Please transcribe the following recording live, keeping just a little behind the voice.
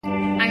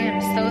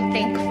so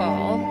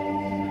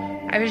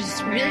thankful. I was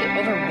just really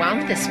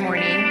overwhelmed this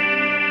morning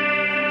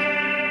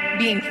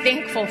being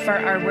thankful for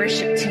our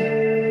worship team.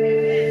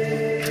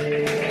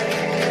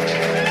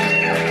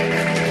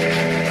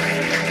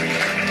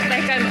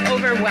 Like I'm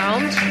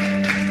overwhelmed.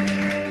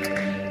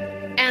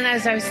 And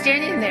as I was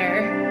standing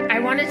there, I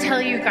want to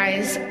tell you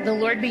guys, the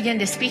Lord began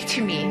to speak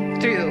to me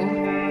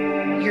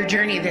through your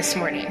journey this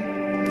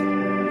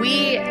morning.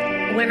 We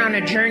went on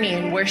a journey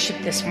in worship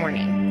this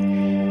morning.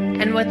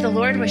 And what the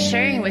Lord was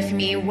sharing with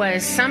me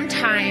was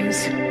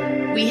sometimes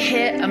we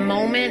hit a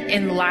moment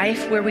in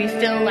life where we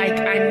feel like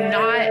I'm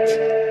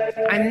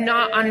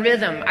not on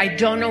rhythm. I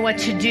don't know what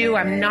to do.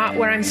 I'm not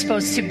where I'm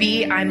supposed to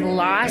be. I'm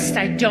lost.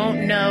 I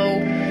don't know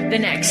the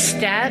next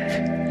step.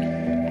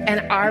 And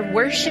our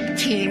worship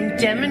team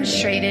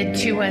demonstrated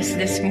to us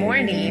this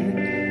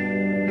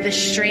morning the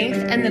strength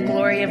and the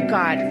glory of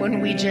God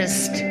when we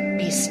just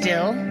be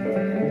still.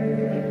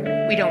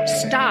 We don't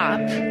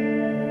stop.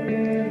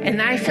 And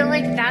I feel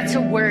like that's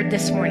a word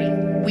this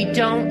morning. We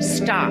don't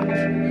stop.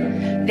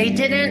 They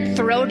didn't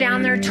throw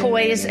down their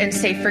toys and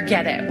say,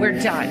 forget it, we're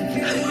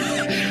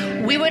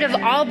done. We would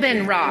have all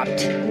been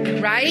robbed,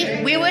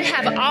 right? We would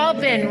have all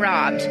been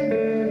robbed.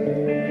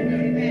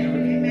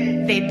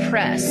 They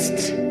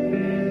pressed.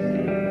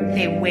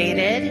 They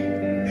waited.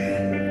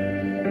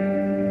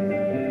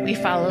 We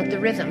followed the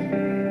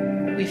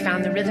rhythm. We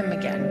found the rhythm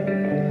again.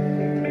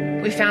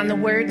 We found the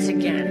words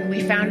again.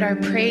 We found our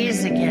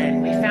praise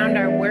again. We found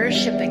our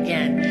worship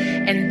again.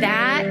 And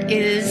that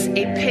is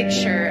a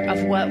picture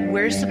of what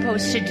we're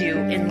supposed to do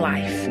in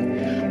life.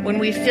 When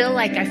we I feel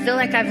like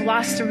I've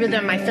lost the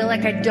rhythm. I feel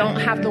like I don't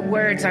have the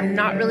words. I'm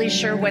not really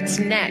sure what's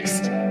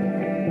next.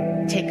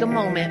 Take a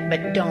moment,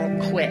 but don't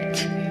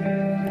quit.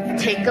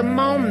 Take a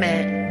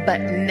moment,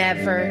 but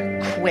never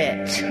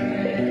quit.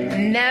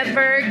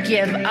 Never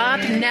give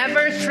up.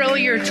 Never throw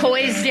your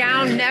toys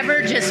down.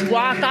 Never just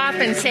walk off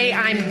and say,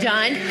 I'm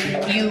done.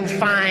 You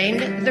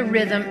find the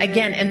rhythm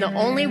again. And the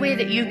only way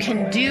that you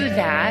can do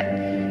that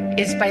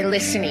is by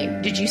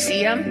listening. Did you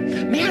see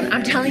them? Man,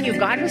 I'm telling you,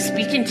 God was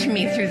speaking to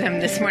me through them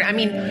this morning. I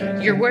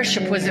mean, your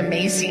worship was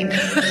amazing.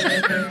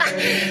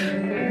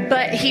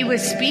 But he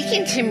was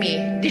speaking to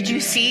me. Did you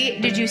see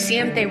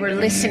them? They were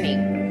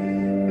listening.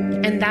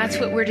 And that's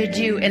what we're to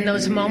do in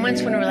those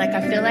moments when we're like,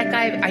 I feel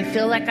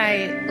like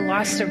I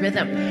lost the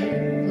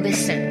rhythm.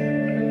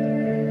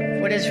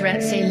 Listen. What does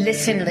Rhett say?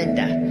 Listen,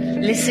 Linda.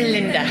 Listen,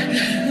 Linda.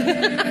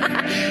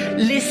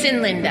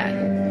 Listen,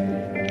 Linda.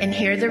 And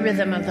hear the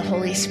rhythm of the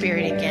Holy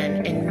Spirit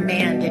again. And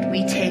man, did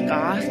we take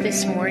off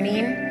this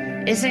morning?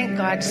 Isn't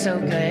God so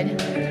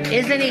good?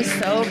 Isn't he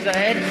so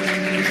good?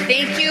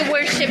 Thank you,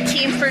 worship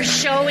team, for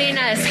showing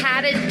us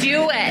how to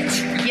do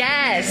it.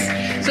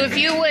 Yes. So if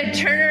you would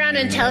turn around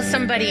and tell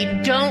somebody,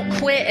 don't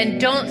quit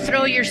and don't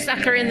throw your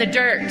sucker in the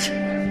dirt.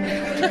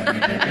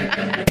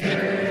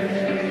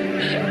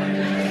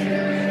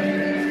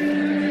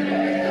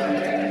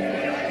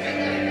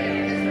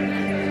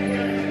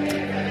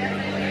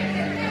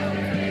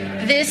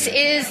 This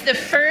is the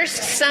first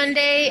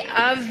Sunday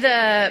of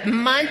the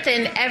month,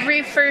 and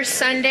every first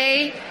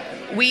Sunday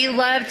we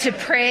love to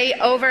pray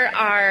over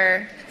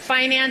our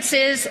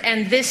finances.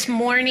 And this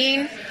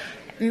morning,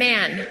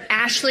 man,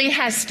 Ashley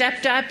has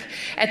stepped up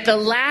at the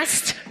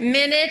last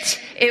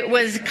minute. It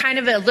was kind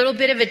of a little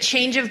bit of a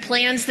change of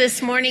plans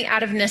this morning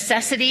out of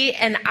necessity.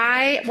 And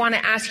I want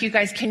to ask you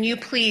guys, can you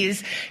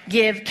please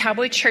give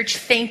Cowboy Church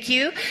thank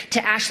you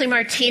to Ashley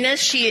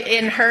Martinez. She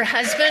and her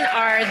husband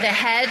are the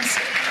heads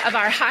of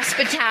our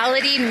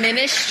hospitality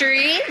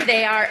ministry.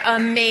 They are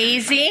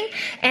amazing.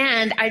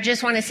 And I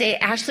just want to say,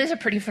 Ashley's a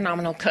pretty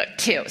phenomenal cook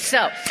too.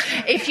 So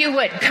if you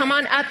would, come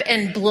on up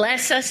and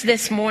bless us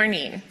this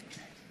morning.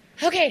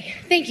 Okay,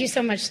 thank you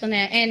so much,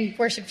 Lynette, and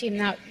worship team.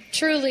 That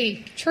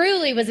truly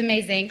was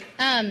amazing.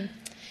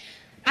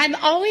 I'm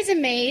always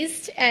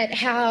amazed at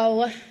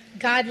how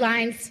God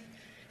lines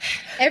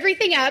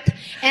everything up,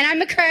 and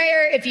I'm a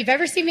crier. If you've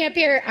ever seen me up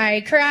here,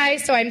 I cry,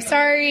 so I'm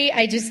sorry.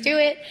 I just do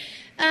it.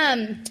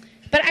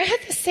 But I had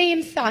the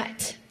same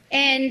thought,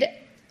 and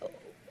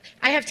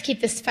I have to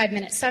keep this 5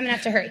 minutes, so I'm going to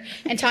have to hurry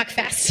and talk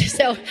fast.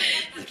 So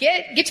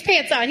get your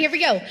pants on. Here we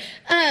go.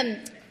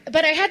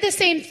 But I had the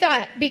same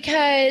thought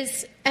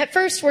because at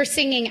first we're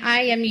singing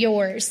I Am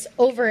Yours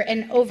over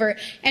and over.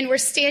 And we're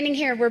standing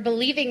here, we're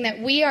believing that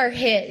we are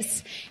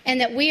his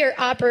and that we are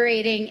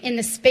operating in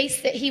the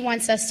space that he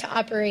wants us to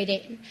operate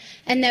in.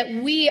 And that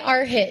we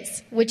are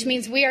his, which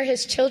means we are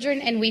his children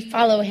and we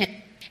follow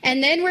him.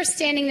 And then we're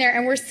standing there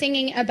and we're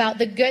singing about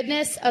the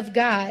goodness of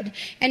God.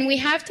 And we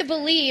have to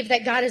believe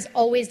that God is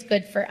always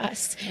good for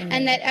us. Amen.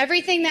 And that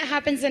everything that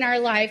happens in our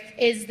life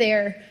is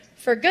there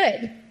for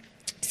good.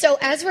 So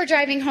as we're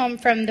driving home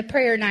from the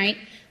prayer night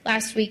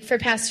last week for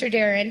Pastor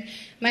Darren,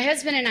 my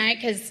husband and I,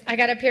 because I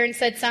got up here and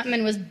said something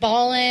and was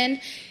bawling,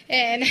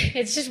 and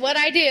it's just what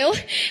I do.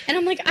 And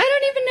I'm like, I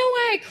don't even know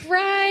why I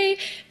cry,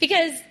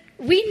 because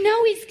we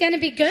know he's going to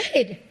be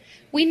good.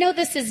 We know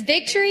this is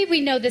victory.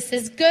 We know this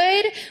is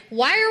good.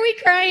 Why are we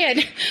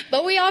crying?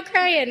 But we all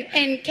crying.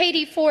 And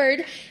Katie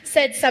Ford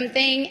said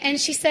something, and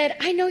she said,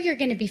 I know you're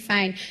going to be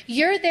fine.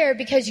 You're there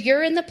because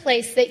you're in the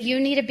place that you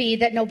need to be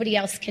that nobody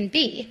else can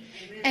be.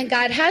 And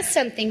God has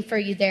something for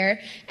you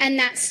there. And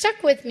that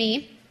stuck with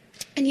me.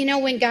 And you know,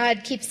 when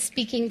God keeps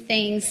speaking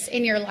things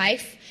in your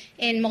life,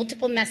 in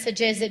multiple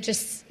messages, it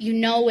just, you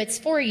know it's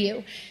for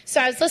you.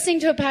 So I was listening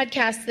to a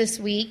podcast this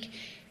week,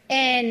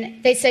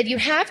 and they said, you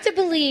have to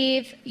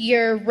believe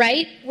you're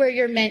right where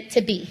you're meant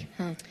to be.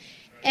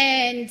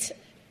 And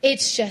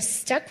it's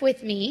just stuck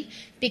with me,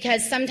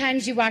 because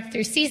sometimes you walk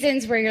through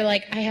seasons where you're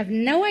like, I have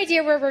no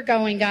idea where we're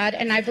going, God,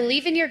 and I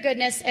believe in your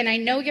goodness, and I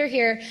know you're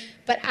here,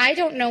 but I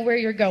don't know where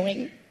you're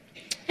going.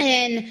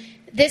 And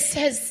this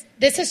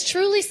has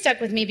truly stuck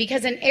with me,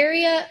 because an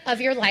area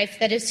of your life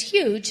that is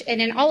huge,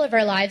 and in all of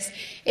our lives,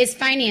 is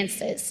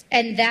finances.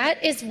 And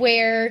that is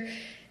where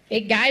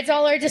it guides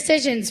all our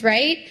decisions,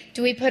 right?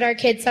 Do we put our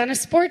kids on a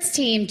sports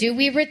team? Do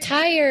we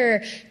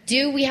retire?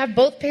 Do we have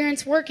both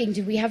parents working?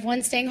 Do we have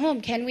one staying home?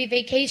 Can we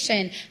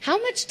vacation?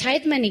 How much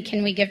tithe money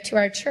can we give to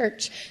our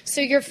church? So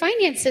your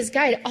finances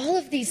guide all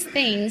of these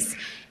things,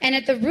 and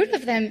at the root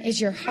of them is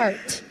your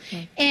heart.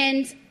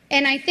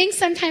 And I think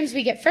sometimes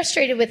we get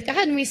frustrated with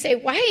God, and we say,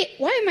 why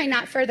am I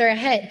not further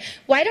ahead?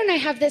 Why don't I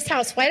have this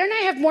house? Why don't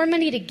I have more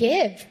money to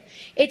give?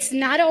 It's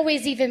not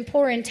always even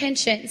poor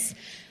intentions.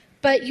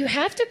 But you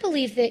have to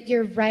believe that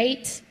you're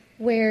right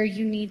where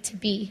you need to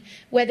be,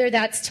 whether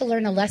that's to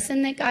learn a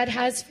lesson that God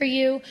has for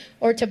you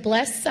or to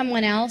bless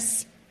someone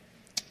else.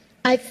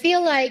 I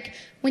feel like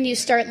when you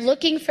start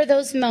looking for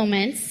those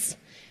moments,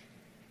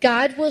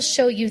 God will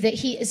show you that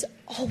he is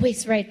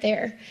always right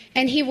there,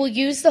 and he will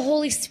use the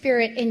Holy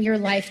Spirit in your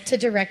life to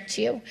direct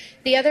you.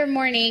 The other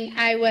morning,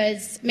 I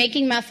was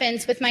making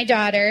muffins with my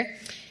daughter,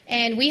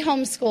 and we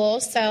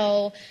homeschool,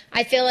 so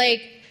I feel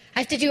like I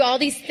have to do all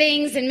these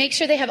things and make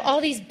sure they have all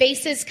these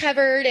bases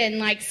covered and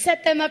like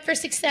set them up for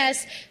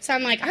success. So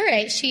I'm like, all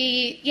right,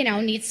 she,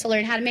 needs to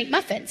learn how to make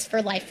muffins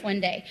for life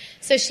one day.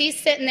 So she's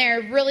sitting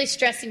there really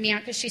stressing me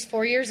out because she's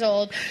 4 years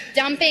old,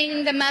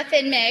 dumping the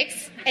muffin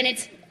mix, and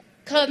it's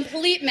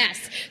complete mess.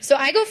 So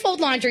I go fold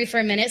laundry for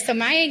a minute so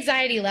my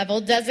anxiety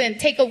level doesn't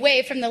take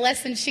away from the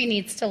lesson she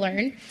needs to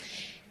learn.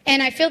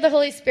 And I feel the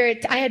Holy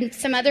Spirit. I had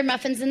some other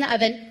muffins in the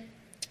oven,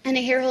 and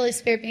I hear Holy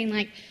Spirit being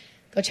like,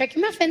 go check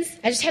your muffins.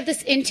 I just have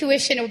this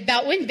intuition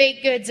about when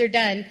baked goods are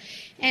done.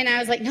 And I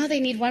was like, no, they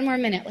need one more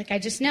minute. Like, I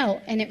just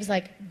know. And it was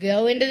like,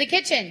 go into the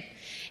kitchen.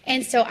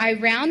 And so I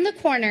round the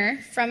corner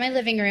from my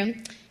living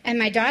room, and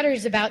my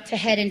daughter's about to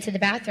head into the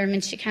bathroom,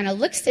 and she kind of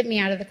looks at me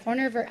out of the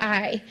corner of her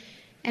eye.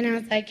 And I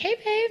was like, hey,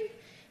 babe.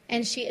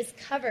 And she is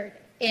covered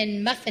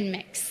in muffin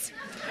mix.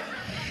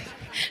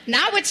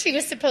 Not what she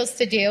was supposed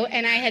to do.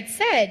 And I had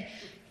said,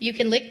 you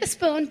can lick the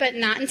spoon, but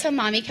not until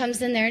mommy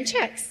comes in there and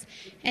checks.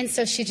 And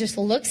so she just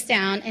looks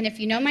down, and if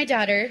you know my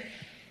daughter,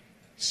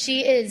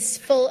 she is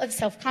full of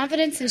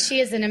self-confidence, and she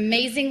is an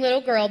amazing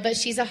little girl, but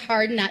she's a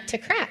hard nut to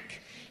crack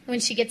when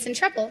she gets in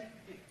trouble.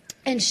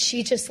 And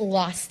she just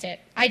lost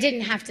it. I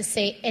didn't have to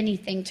say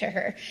anything to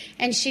her.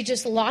 And she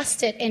just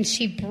lost it, and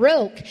she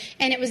broke.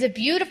 And it was a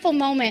beautiful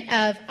moment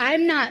of,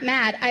 I'm not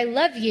mad, I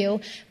love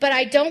you, but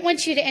I don't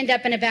want you to end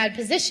up in a bad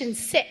position,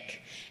 sick.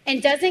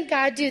 And doesn't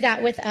God do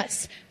that with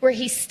us, where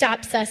he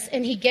stops us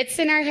and he gets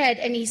in our head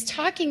and he's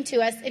talking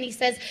to us and he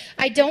says,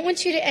 I don't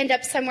want you to end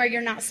up somewhere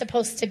you're not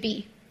supposed to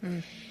be.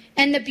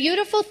 And the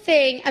beautiful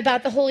thing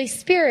about the Holy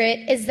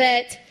Spirit is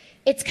that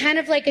it's kind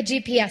of like a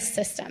GPS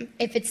system.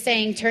 If it's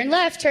saying turn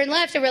left, and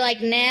we're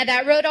like, nah,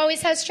 that road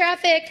always has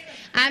traffic.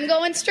 I'm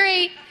going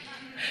straight.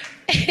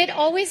 It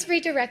always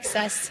redirects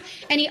us,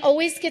 and he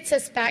always gets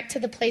us back to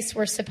the place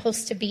we're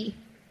supposed to be.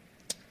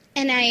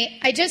 And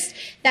I just,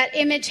 that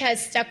image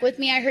has stuck with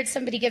me. I heard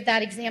somebody give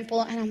that example,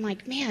 and I'm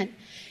like, man,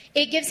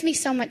 it gives me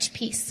so much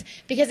peace.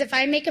 Because if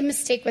I make a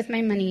mistake with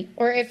my money,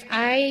 or if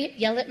I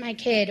yell at my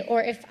kid,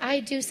 or if I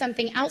do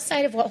something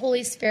outside of what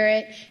Holy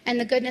Spirit and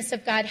the goodness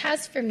of God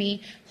has for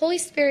me, Holy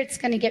Spirit's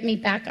going to get me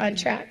back on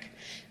track.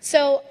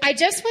 So I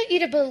just want you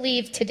to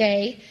believe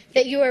today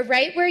that you are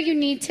right where you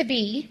need to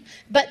be,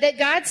 but that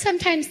God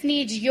sometimes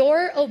needs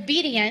your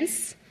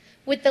obedience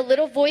with the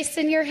little voice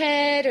in your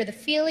head, or the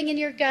feeling in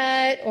your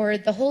gut, or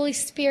the Holy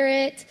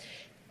Spirit.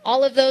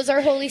 All of those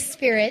are Holy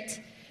Spirit.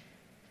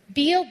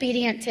 Be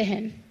obedient to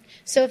him.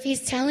 So if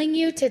he's telling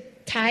you to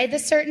tithe a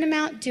certain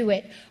amount, do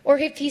it. Or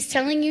if he's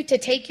telling you to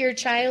take your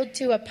child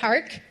to a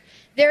park,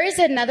 there is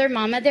another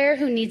mama there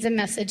who needs a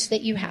message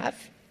that you have.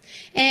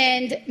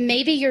 And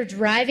maybe you're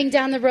driving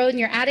down the road and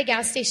you're at a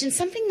gas station,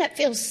 something that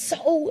feels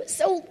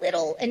so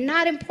little and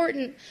not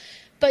important.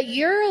 But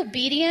your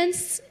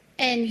obedience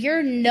and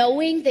your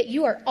knowing that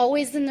you are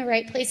always in the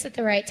right place at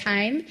the right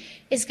time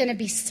is going to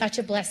be such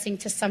a blessing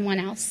to someone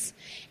else.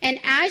 And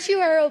as you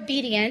are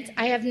obedient,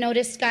 I have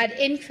noticed God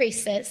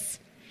increases.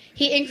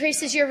 He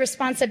increases your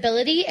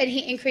responsibility, and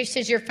he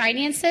increases your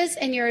finances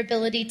and your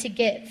ability to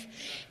give.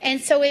 And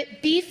so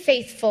be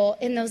faithful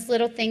in those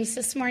little things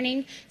this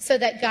morning, so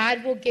that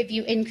God will give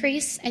you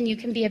increase and you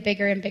can be a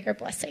bigger and bigger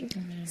blessing.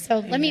 Amen. So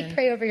let me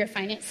pray over your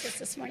finances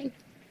this morning.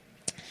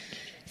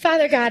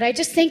 Father God, I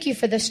just thank you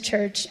for this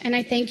church, and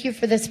I thank you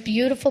for this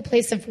beautiful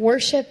place of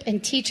worship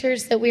and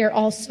teachers that we are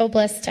all so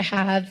blessed to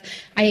have.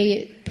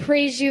 I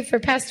praise you for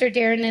Pastor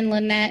Darren and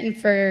Lynette and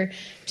for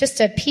just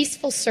a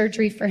peaceful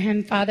surgery for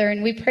him, Father,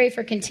 and we pray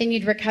for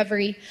continued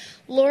recovery.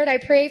 Lord, I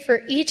pray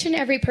for each and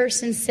every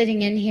person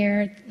sitting in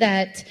here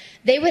that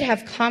they would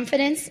have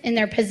confidence in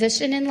their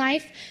position in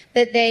life,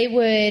 that they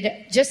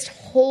would just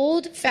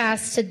hold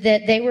fast to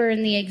that they were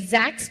in the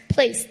exact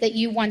place that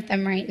you want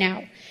them right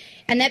now.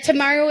 And that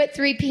tomorrow at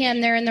 3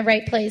 p.m. they're in the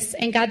right place.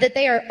 And God, that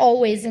they are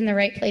always in the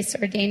right place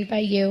ordained by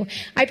you.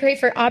 I pray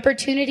for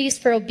opportunities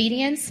for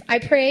obedience. I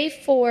pray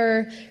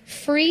for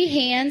free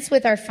hands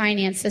with our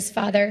finances,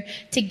 Father,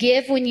 to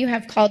give when you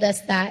have called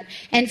us that.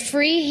 And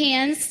free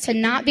hands to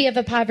not be of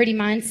a poverty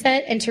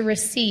mindset and to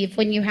receive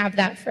when you have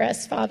that for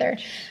us, Father.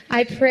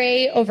 I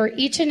pray over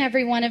each and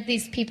every one of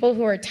these people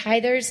who are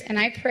tithers, and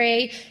I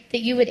pray that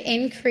you would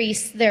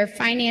increase their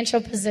financial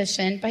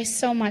position by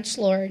so much,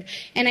 Lord.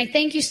 And I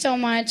thank you so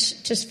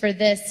much just for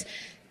this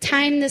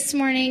time this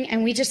morning,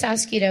 and we just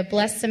ask you to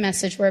bless the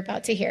message we're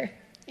about to hear.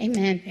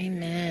 Amen.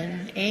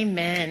 Amen.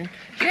 Amen.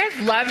 Do you guys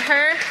love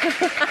her?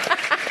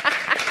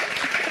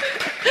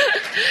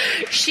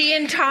 She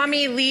and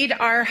Tommy lead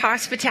our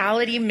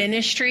hospitality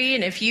ministry,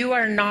 and if you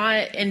are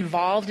not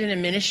involved in a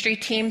ministry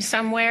team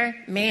somewhere,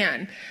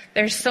 man,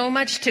 there's so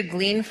much to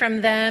glean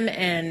from them,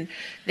 and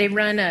they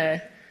run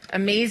a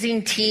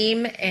amazing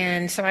team.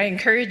 And so I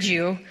encourage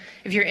you,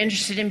 if you're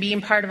interested in being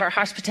part of our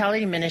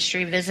hospitality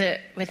ministry, visit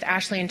with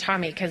Ashley and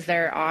Tommy because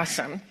they're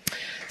awesome.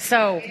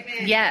 So,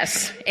 amen.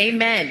 Yes,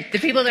 amen. The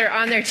people that are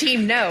on their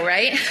team know,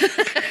 right?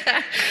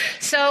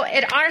 So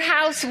at our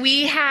house,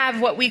 we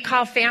have what we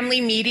call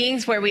family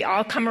meetings where we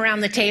all come around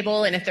the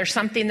table. And if there's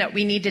something that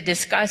we need to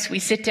discuss, we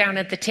sit down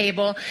at the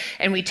table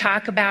and we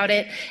talk about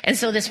it. And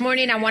so this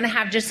morning, I want to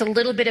have just a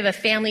little bit of a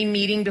family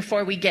meeting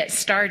before we get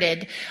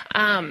started.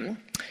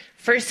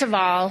 First of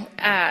all,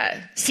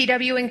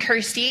 CW and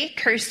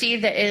Kirsty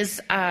that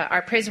is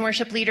our praise and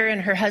worship leader,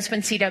 and her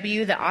husband,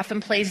 CW, that often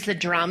plays the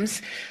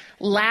drums.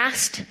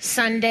 Last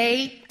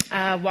Sunday,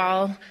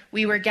 while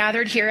we were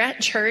gathered here at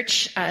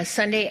church,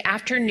 Sunday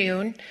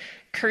afternoon,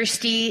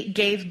 Kirsty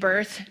gave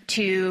birth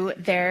to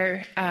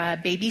their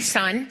baby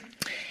son,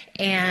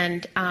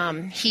 and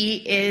he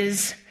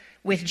is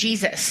with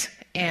Jesus,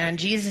 and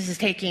Jesus is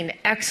taking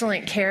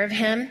excellent care of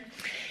him,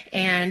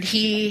 and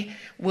he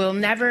will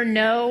never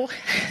know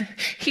fear.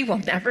 He will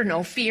never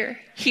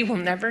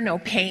know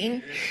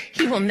pain.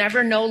 He will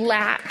never know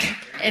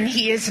lack, and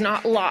he is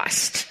not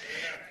lost.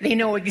 They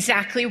know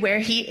exactly where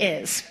he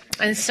is.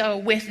 And so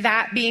with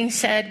that being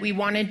said, we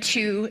wanted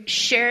to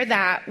share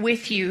that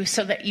with you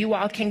so that you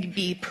all can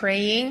be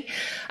praying.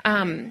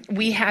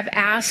 We have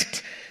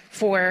asked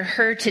for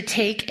her to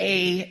take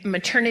a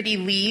maternity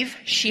leave.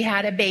 She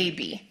had a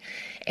baby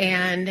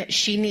and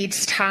she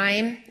needs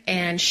time.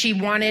 And she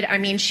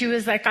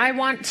was like,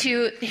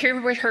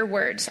 here were her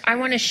words, I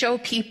want to show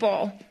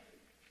people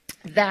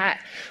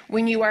that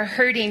when you are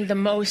hurting the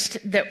most,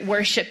 that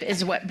worship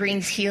is what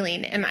brings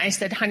healing. And I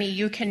said, honey,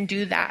 you can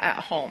do that at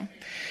home.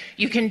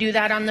 You can do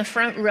that on the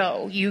front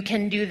row. You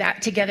can do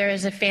that together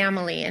as a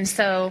family. And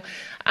so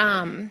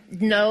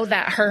know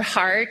that her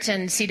heart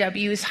and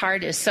CW's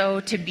heart is so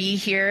to be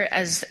here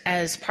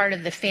as part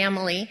of the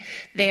family.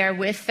 They are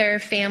with their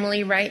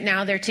family right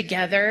now. They're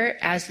together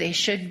as they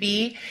should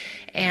be.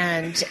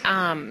 And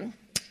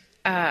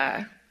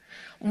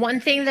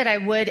one thing that I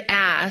would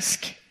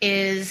ask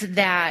is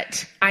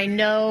that I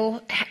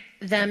know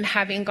them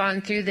having gone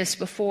through this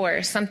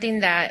before, something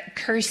that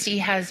Kirsty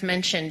has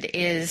mentioned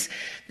is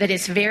that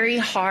it's very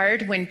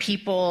hard when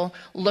people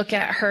look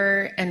at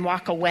her and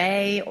walk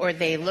away, or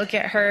they look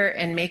at her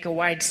and make a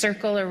wide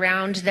circle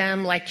around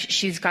them like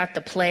she's got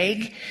the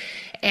plague.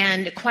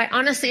 And quite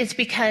honestly, it's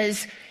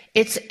because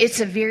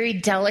it's a very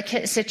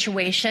delicate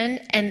situation,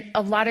 and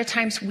a lot of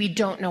times we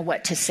don't know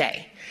what to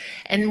say.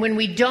 And when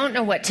we don't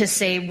know what to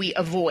say, we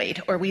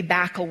avoid or we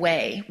back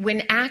away.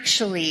 When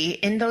actually,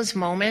 in those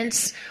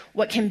moments,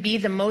 what can be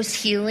the most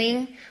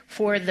healing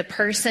for the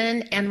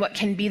person and what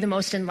can be the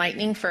most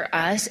enlightening for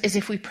us is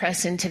if we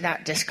press into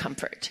that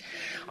discomfort.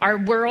 Our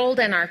world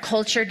and our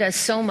culture does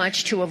so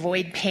much to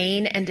avoid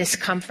pain and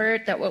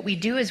discomfort that what we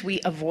do is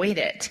we avoid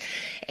it.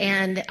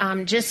 And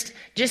just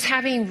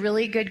having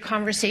really good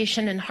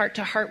conversation and heart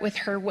to heart with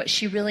her, what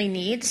she really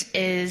needs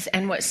is,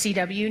 and what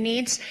CW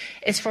needs,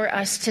 is for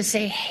us to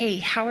say, hey,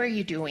 how are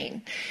you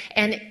doing?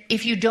 And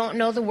if you don't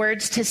know the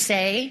words to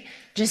say,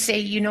 just say,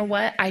 you know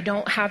what, I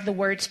don't have the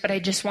words, but I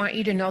just want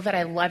you to know that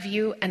I love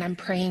you and I'm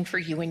praying for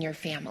you and your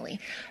family.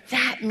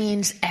 That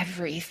means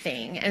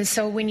everything. And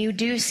so when you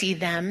do see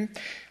them,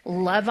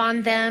 love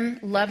on them,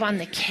 love on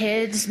the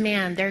kids.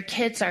 Man, their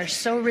kids are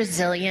so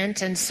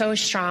resilient and so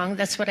strong.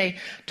 That's what I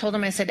told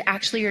them. I said,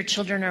 actually, your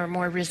children are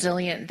more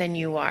resilient than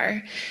you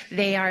are.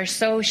 They are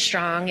so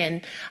strong.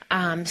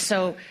 And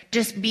so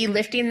just be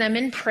lifting them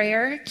in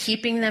prayer,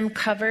 keeping them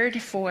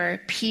covered for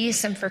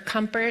peace and for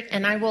comfort.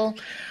 And I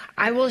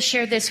will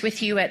share this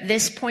with you. At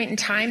this point in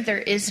time, there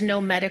is no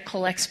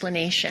medical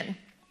explanation.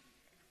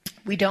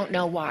 We don't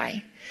know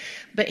why.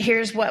 But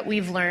here's what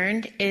we've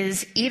learned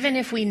is even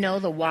if we know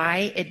the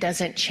why, it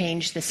doesn't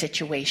change the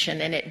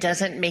situation and it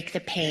doesn't make the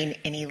pain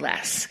any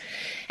less.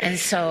 And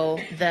so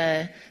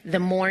the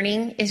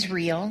mourning is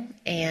real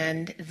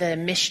and the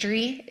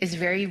mystery is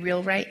very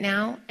real right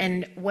now.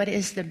 And what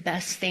is the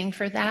best thing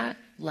for that?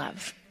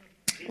 Love.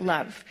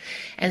 Love.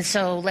 And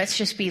so let's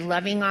just be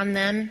loving on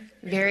them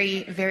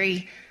very,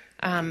 very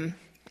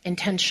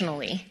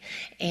intentionally.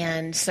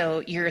 And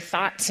so your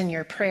thoughts and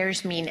your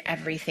prayers mean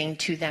everything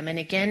to them. And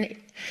again,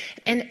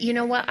 and you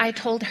know what I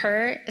told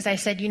her is I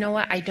said, you know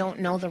what? I don't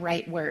know the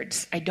right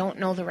words. I don't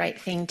know the right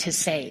thing to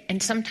say.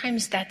 And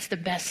sometimes that's the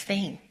best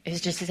thing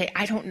is just to say,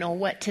 I don't know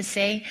what to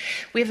say.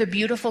 We have a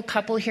beautiful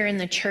couple here in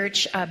the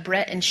church,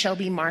 Brett and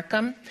Shelby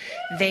Markham.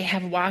 They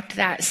have walked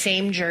that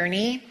same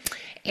journey.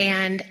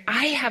 And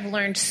I have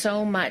learned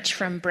so much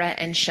from Brett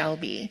and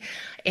Shelby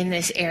in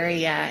this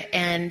area,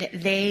 and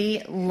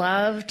they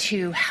love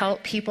to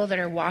help people that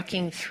are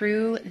walking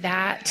through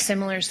that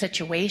similar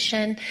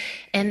situation.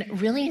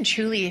 And really and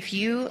truly, if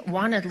you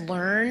want to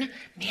learn,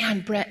 man,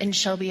 Brett and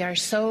Shelby are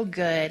so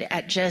good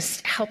at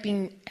just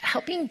helping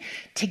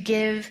to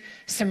give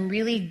some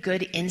really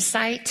good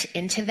insight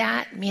into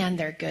that. Man,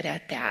 they're good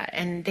at that.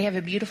 And they have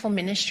a beautiful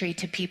ministry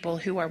to people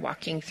who are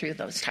walking through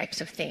those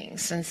types of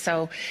things. And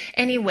so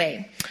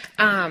anyway,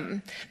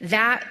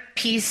 that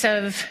piece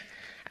of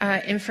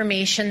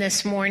information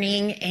this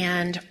morning.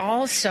 And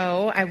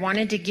also, I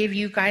wanted to give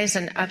you guys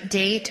an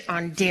update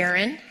on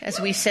Darren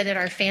as we sit at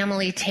our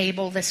family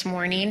table this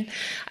morning.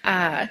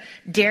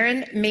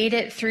 Darren made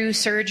it through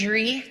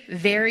surgery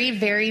very,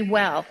 very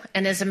well.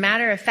 And as a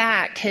matter of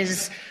fact,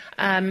 his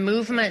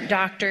movement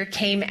doctor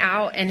came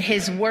out and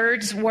his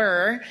words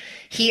were,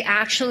 he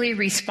actually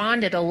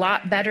responded a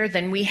lot better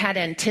than we had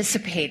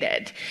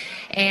anticipated.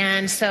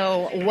 And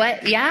so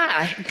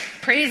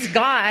praise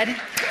God.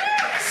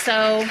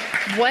 So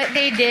what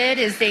they did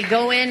is they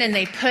go in and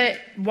they put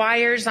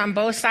wires on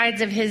both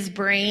sides of his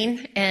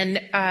brain,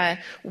 and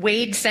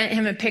Wade sent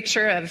him a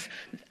picture of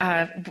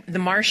the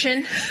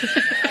Martian.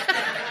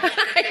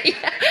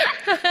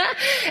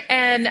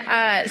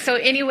 And so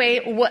anyway,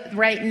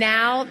 right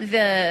now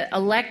the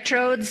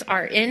electrodes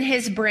are in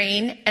his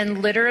brain,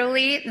 and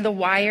literally the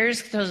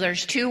wires, so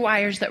there's two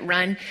wires that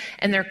run,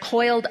 and they're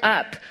coiled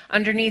up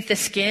underneath the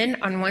skin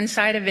on one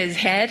side of his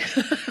head.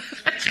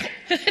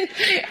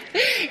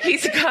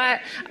 He's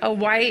got a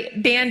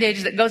white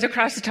bandage that goes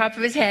across the top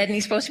of his head, and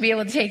he's supposed to be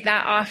able to take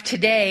that off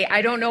today.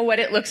 I don't know what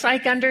it looks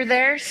like under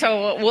there,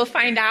 so we'll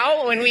find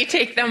out when we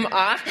take them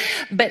off.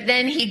 But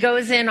then he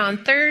goes in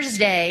on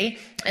Thursday,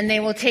 and they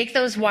will take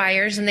those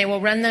wires and they will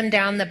run them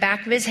down the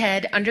back of his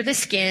head, under the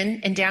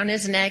skin, and down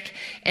his neck,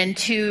 and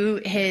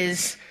to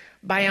his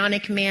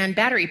Bionic Man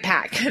battery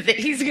pack that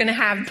he's going to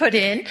have put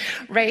in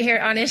right here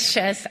on his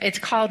chest. It's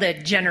called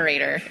a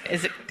generator.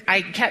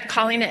 I kept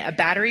calling it a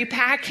battery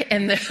pack,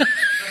 and the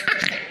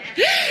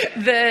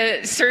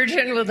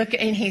surgeon will look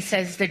and he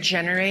says, the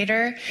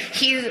generator.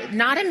 He's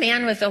not a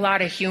man with a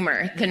lot of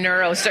humor, the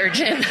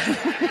neurosurgeon.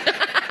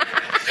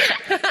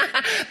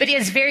 But he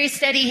has very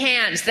steady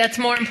hands. That's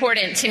more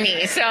important to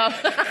me.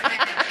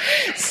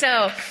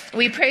 So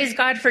we praise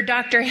God for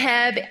Dr.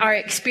 Hebb, our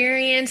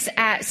experience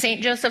at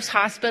St. Joseph's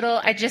Hospital.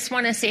 I just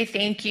want to say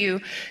thank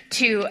you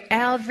to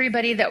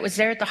everybody that was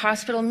there at the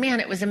hospital. Man,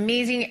 it was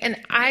amazing.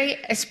 And I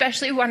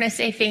especially want to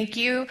say thank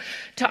you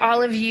to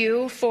all of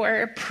you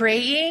for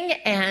praying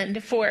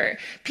and for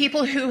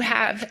people who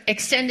have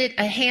extended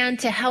a hand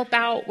to help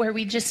out where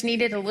we just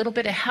needed a little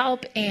bit of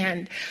help.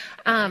 And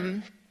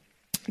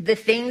the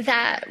thing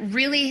that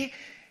really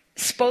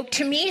spoke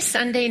to me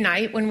Sunday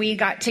night when we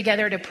got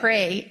together to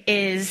pray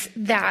is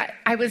that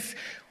I was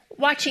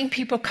watching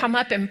people come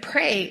up and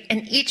pray,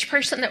 and each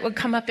person that would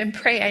come up and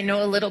pray, I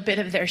know a little bit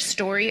of their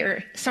story,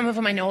 or some of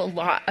them I know a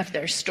lot of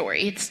their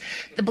story. It's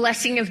the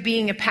blessing of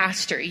being a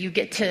pastor. You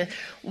get to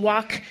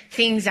walk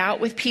things out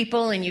with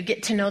people, and you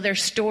get to know their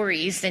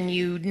stories, and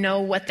you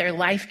know what their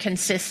life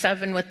consists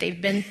of and what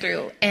they've been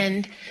through.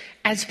 And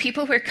as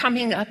people were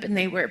coming up and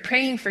they were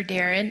praying for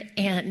Darren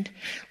and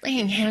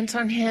laying hands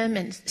on him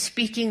and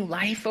speaking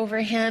life over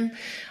him,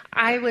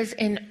 I was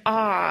in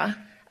awe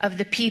of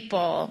the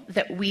people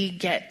that we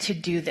get to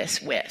do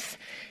this with,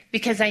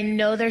 because I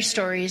know their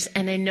stories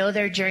and I know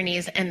their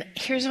journeys. And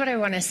here's what I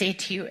want to say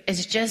to you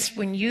is just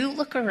when you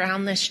look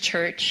around this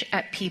church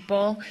at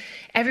people,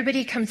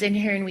 everybody comes in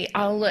here and we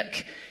all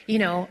look,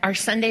 our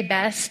Sunday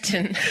best,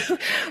 and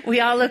we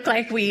all look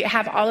like we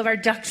have all of our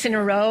ducks in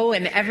a row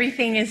and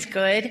everything is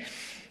good.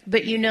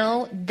 But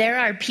there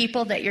are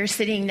people that you're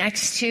sitting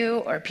next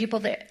to, or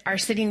people that are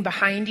sitting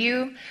behind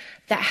you,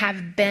 that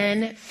have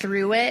been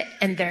through it,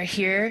 and they're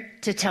here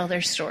to tell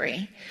their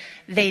story.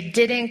 They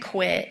didn't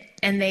quit,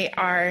 and they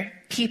are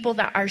people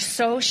that are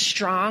so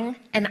strong,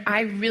 and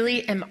I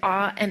really am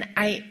awe, and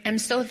I am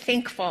so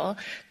thankful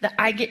that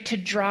I get to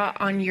draw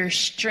on your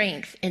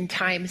strength in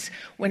times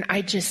when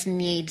I just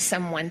need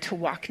someone to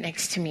walk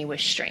next to me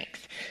with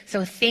strength.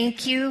 So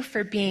thank you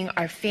for being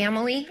our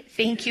family.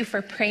 Thank you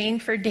for praying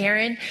for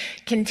Darren.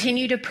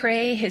 Continue to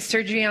pray his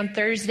surgery on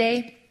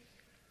Thursday.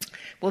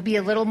 will be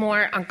a little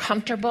more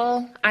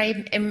uncomfortable,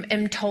 I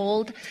am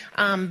told.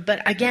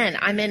 But again,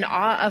 I'm in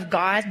awe of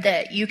God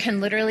that you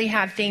can literally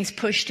have things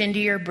pushed into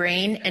your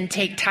brain and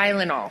take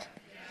Tylenol.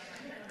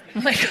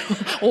 I'm like,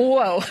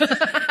 whoa.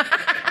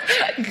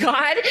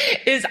 God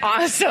is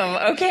awesome,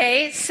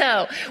 okay?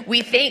 So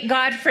we thank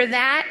God for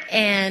that.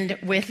 And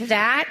with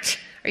that,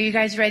 are you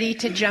guys ready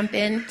to jump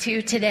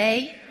into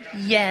today?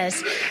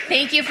 Yes.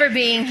 Thank you for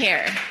being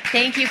here.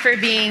 Thank you for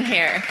being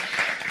here.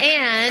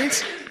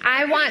 And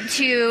I want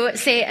to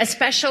say a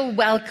special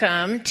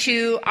welcome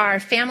to our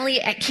family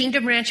at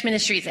Kingdom Ranch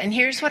Ministries. And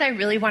here's what I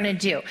really want to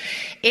do.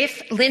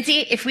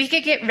 Lindsay, if we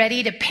could get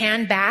ready to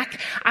pan back,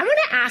 I want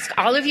to ask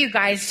all of you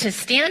guys to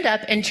stand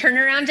up and turn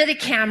around to the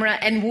camera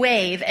and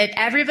wave at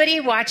everybody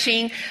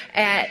watching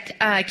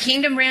at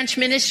Kingdom Ranch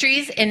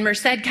Ministries in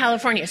Merced,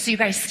 California. So you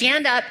guys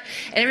stand up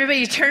and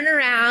everybody turn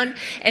around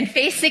and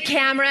face the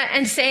camera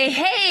and say,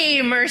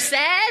 "Hey, Merced."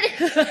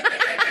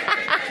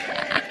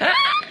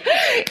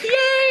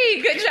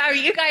 Yay! Good job.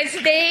 You guys,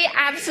 they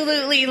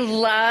absolutely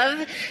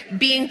love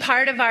being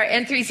part of our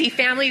N3C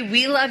family.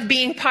 We love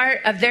being part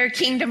of their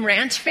Kingdom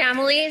Ranch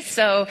family.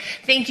 So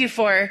thank you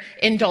for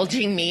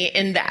indulging me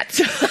in that.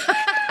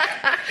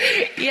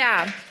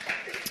 Yeah.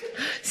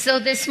 So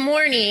this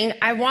morning,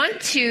 I want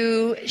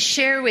to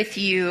share with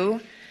you,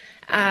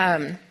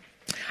 I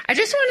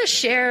just want to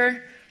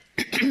share,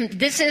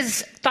 this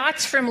is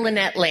Thoughts from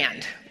Lynette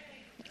Land.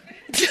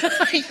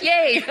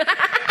 Yay!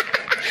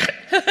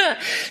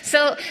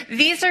 So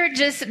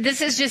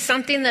this is just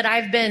something that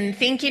I've been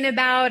thinking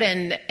about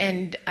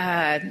and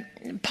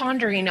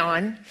pondering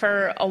on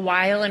for a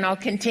while, and I'll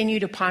continue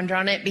to ponder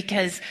on it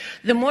because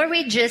the more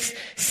we just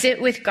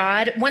sit with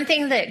God, one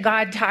thing that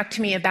God talked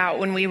to me about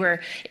when we were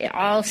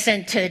all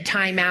sent to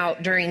time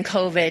out during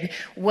COVID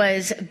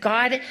was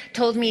God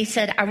told me, he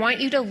said, "I want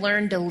you to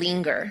learn to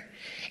linger."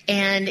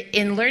 And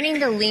in learning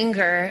to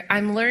linger,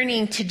 I'm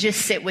learning to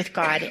just sit with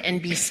God and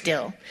be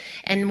still.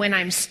 And when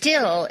I'm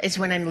still is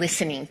when I'm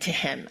listening to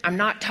him. I'm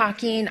not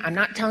talking. I'm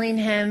not telling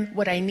him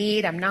what I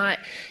need. I'm not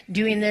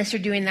doing this or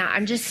doing that.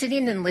 I'm just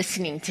sitting and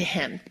listening to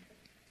him.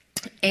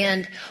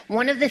 And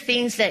one of the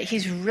things that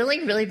he's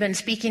really been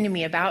speaking to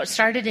me about,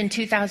 started in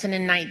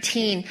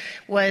 2019,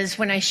 was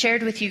when I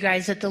shared with you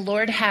guys that the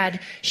Lord had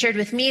shared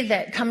with me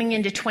that coming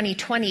into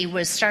 2020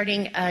 was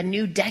starting a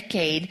new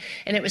decade,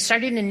 and it was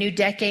starting a new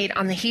decade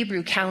on the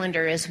Hebrew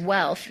calendar as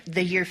well,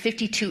 the year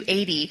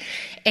 5280.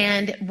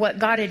 And what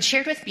God had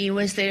shared with me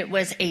was that it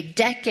was a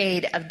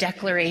decade of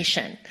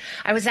declaration.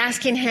 I was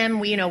asking him,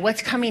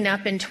 what's coming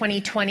up in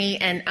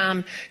 2020?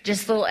 And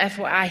just a little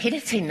FYI, he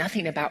didn't say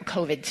nothing about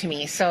COVID to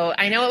me. So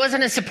I know it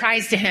wasn't a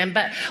surprise to him,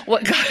 but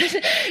what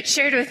God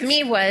shared with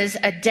me was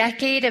a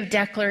decade of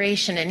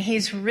declaration. And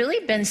he's really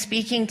been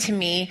speaking to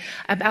me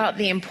about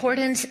the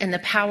importance and the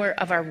power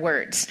of our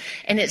words.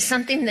 And it's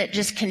something that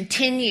just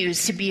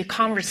continues to be a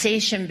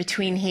conversation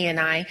between he and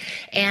I.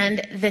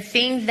 And the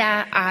thing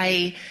that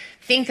I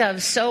think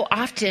of so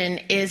often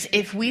is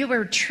if we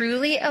were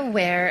truly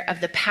aware of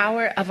the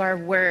power of our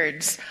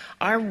words,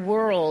 our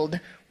world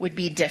would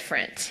be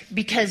different,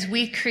 because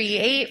we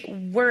create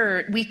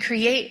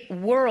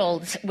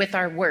worlds with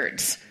our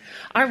words.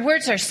 Our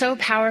words are so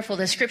powerful.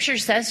 The scripture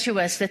says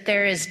to us that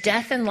there is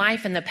death and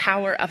life in the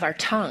power of our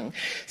tongue.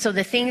 So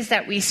the things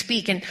that we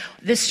speak, and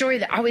the story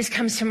that always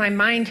comes to my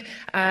mind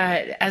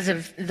as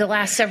of the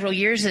last several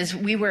years is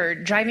we were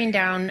driving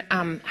down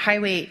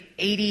Highway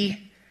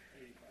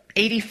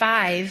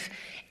 85,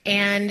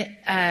 and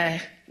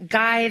a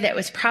guy that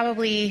was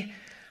probably,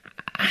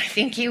 I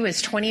think he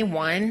was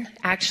 21,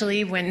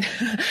 actually, when,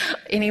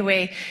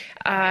 anyway,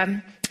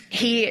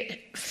 he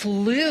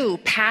flew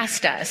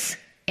past us,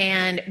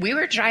 and we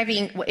were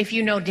driving, if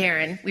you know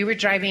Darren, we were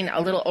driving a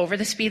little over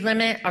the speed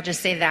limit, I'll just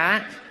say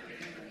that,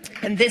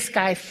 and this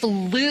guy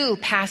flew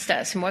past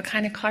us. And what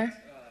kind of car?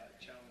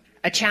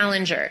 A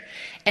Challenger.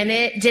 And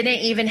it didn't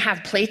even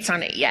have plates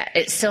on it yet.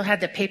 It still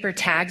had the paper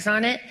tags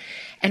on it.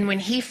 And when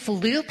he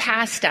flew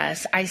past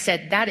us, I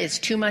said, that is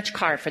too much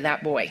car for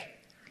that boy.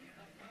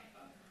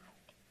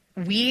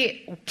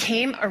 We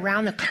came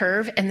around the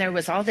curve and there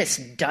was all this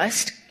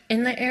dust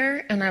in the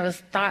air. And I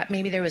thought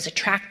maybe there was a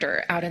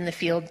tractor out in the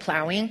field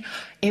plowing.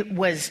 It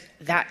was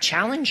that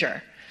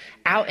Challenger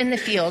out in the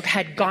field,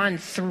 had gone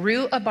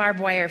through a barbed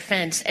wire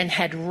fence and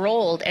had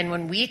rolled. And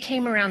when we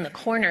came around the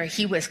corner,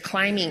 he was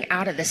climbing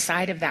out of the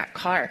side of that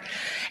car.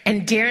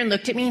 And Darren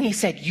looked at me and he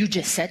said, "You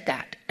just said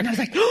that." And I was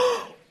like,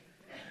 "Oh,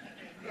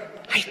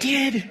 I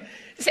did."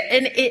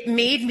 And it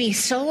made me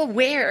so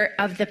aware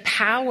of the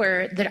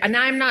power that, and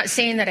I'm not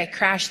saying that I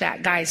crashed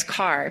that guy's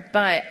car,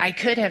 but I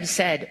could have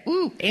said,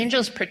 "Ooh,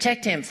 angels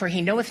protect him, for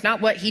he knoweth not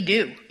what he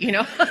do."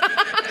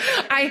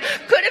 I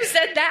could have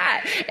said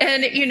that.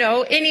 And,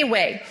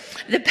 anyway,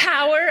 the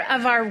power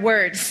of our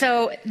words.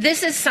 So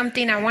this is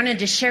something I wanted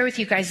to share with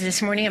you guys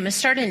this morning. I'm going to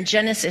start in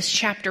Genesis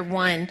chapter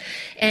 1.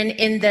 And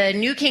in the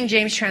New King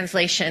James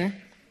translation,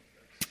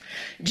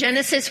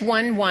 Genesis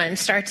 1:1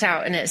 starts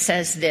out and it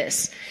says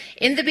this: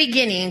 "In the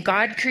beginning,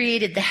 God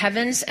created the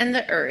heavens and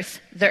the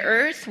earth. The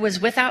earth was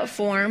without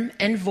form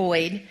and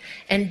void,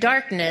 and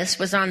darkness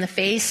was on the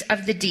face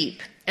of the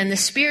deep. And the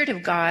Spirit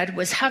of God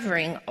was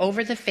hovering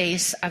over the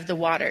face of the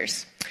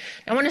waters."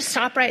 I want to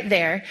stop right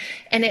there.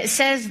 And it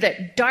says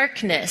that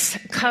darkness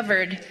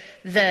covered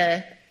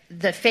the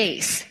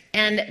face.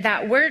 And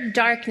that word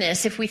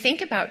darkness, if we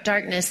think about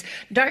darkness,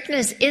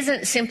 darkness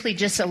isn't simply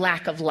just a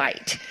lack of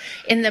light.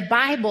 In the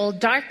Bible,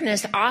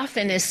 darkness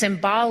often is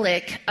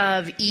symbolic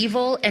of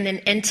evil and an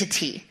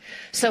entity.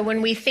 So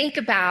when we think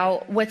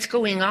about what's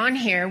going on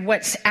here,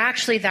 what's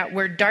actually that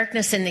word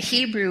darkness in the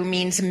Hebrew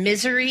means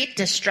misery,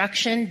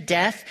 destruction,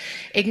 death,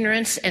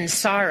 ignorance, and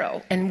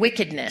sorrow, and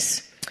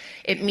wickedness.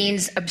 It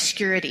means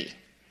obscurity.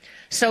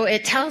 So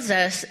it tells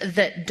us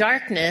that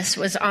darkness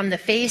was on the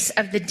face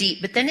of the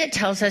deep, but then it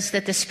tells us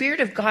that the Spirit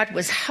of God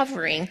was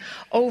hovering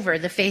over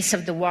the face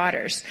of the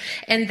waters.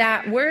 And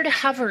that word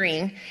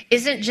hovering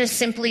isn't just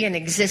simply an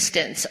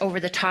existence over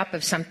the top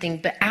of something,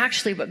 but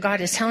actually what God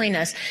is telling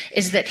us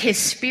is that His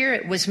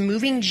Spirit was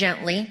moving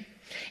gently,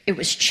 it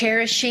was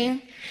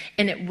cherishing,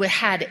 and it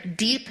had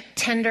deep,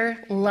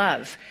 tender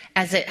love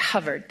as it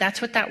hovered.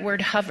 That's what that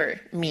word hover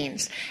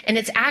means. And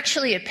it's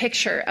actually a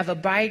picture of a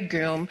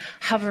bridegroom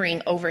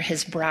hovering over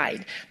his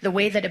bride, the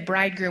way that a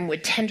bridegroom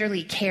would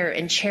tenderly care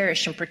and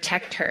cherish and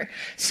protect her.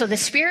 So the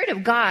Spirit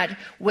of God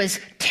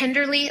was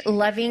tenderly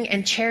loving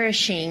and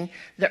cherishing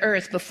the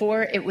earth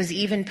before it was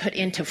even put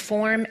into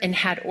form and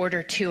had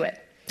order to it.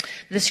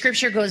 The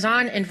scripture goes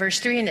on in verse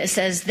 3 and it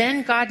says,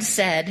 "Then God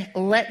said,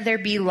 'Let there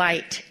be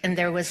light,' and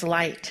there was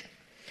light.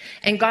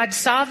 And God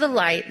saw the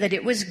light, that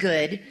it was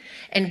good,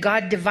 and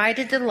God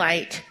divided the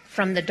light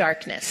from the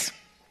darkness."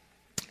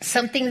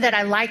 Something that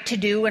I like to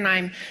do when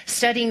I'm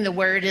studying the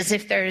word is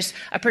if there's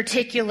a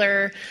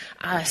particular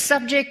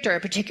subject or a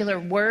particular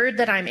word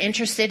that I'm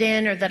interested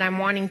in or that I'm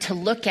wanting to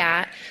look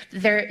at,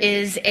 there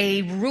is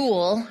a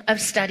rule of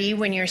study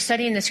when you're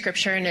studying the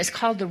scripture, and it's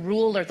called the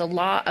rule or the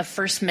law of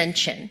first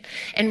mention.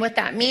 And what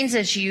that means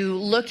is you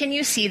look and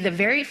you see the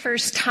very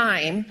first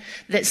time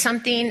that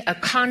something, a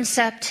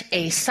concept,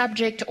 a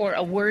subject, or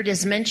a word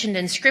is mentioned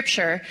in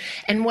scripture.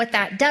 And what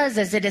that does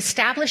is it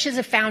establishes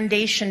a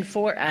foundation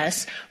for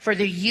us for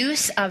the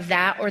use of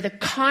that or the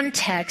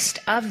context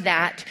of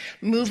that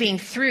moving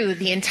through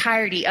the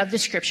entirety of the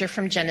scripture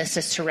from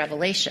Genesis to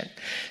Revelation.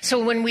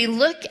 So when we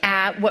look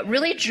at what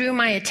really drew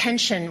my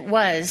attention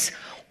was,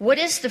 what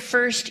is the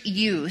first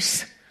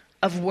use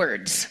of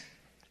words?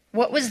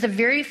 What was the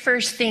very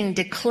first thing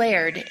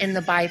declared in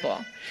the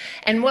Bible?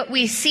 And what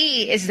we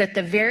see is that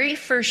the very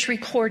first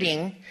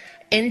recording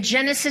in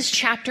Genesis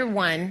chapter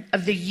 1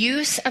 of the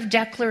use of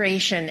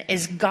declaration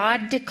is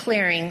God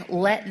declaring,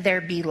 "Let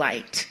there be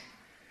light."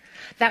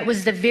 That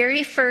was the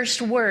very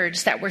first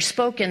words that were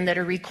spoken that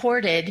are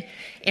recorded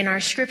in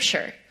our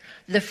scripture.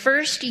 The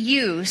first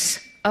use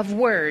of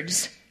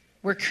words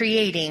were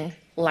creating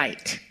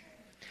light.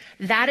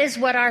 That is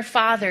what our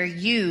Father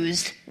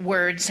used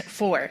words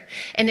for.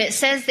 And it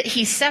says that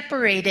He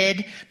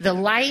separated the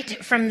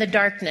light from the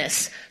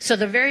darkness. So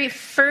the very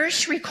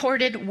first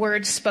recorded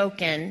words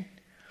spoken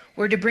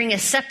were to bring a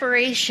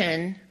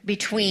separation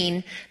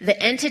between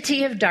the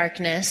entity of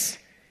darkness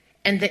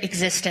and the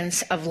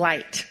existence of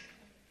light.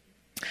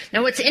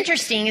 Now, what's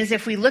interesting is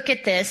if we look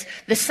at this,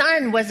 the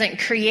sun wasn't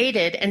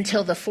created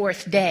until the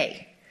fourth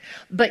day.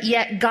 But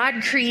yet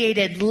God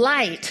created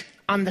light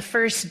on the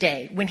first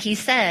day when He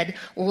said,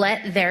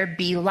 "Let there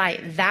be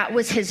light." That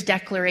was His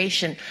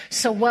declaration.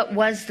 So what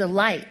was the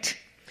light?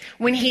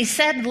 When He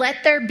said,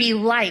 "Let there be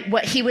light,"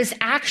 what He was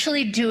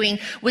actually doing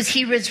was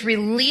He was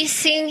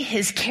releasing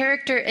His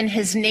character and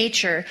His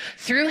nature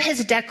through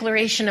His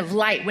declaration of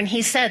light. When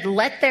He said,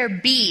 "Let there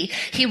be,"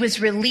 He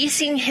was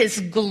releasing His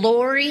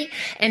glory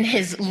and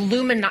His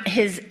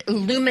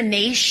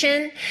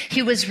illumination.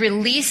 He was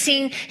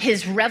releasing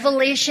His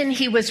revelation.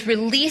 He was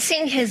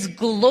releasing His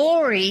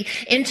glory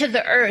into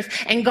the earth.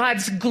 And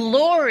God's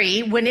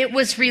glory, when it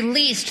was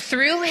released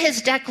through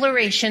His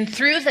declaration,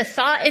 through the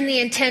thought and the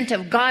intent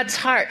of God's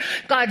heart,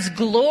 God's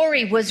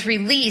glory was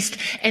released,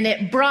 and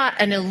it brought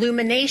an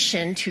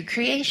illumination to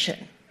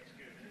creation.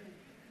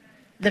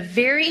 The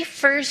very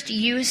first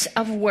use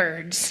of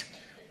words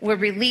were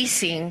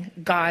releasing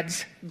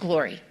God's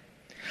glory.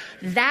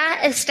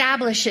 That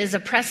establishes a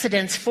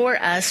precedence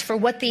for us for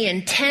what the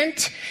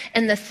intent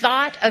and the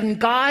thought of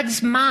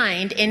God's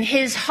mind in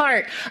His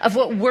heart of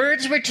what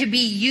words were to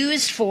be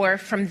used for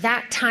from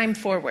that time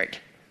forward.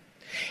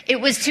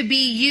 It was to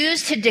be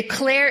used to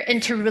declare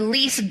and to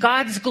release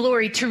God's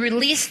glory, to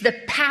release the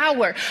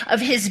power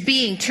of His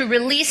being, to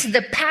release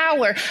the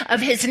power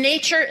of His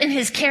nature and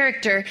His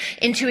character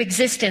into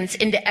existence,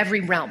 into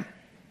every realm.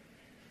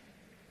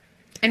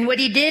 And what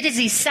He did is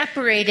He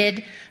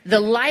separated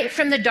the light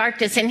from the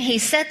darkness, and He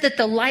said that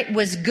the light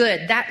was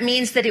good. That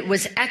means that it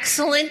was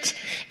excellent,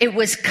 it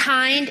was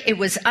kind, it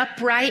was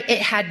upright,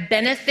 it had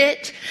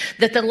benefit,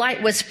 that the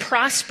light was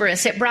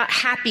prosperous, it brought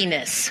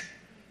happiness.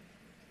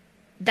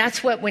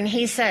 That's what, when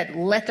He said,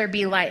 "Let there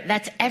be light,"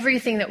 that's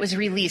everything that was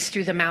released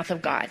through the mouth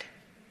of God.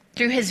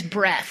 through his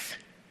breath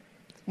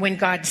when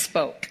God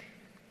spoke.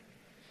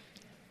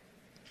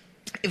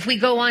 If we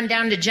go on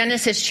down to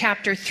Genesis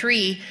chapter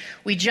 3,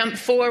 we jump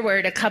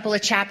forward a couple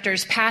of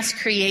chapters past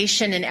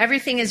creation, and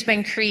everything has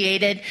been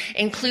created,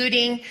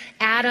 including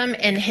Adam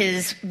and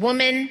his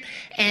woman,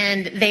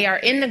 and they are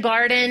in the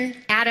garden.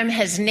 Adam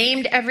has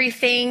named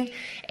everything,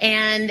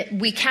 and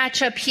we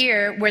catch up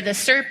here where the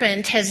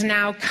serpent has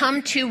now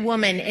come to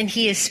woman, and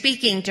he is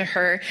speaking to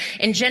her.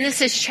 In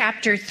Genesis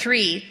chapter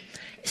 3,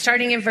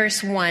 starting in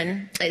verse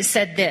 1, it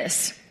said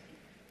this.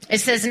 It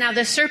says, "Now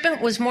the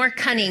serpent was more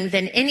cunning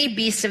than any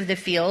beast of the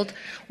field,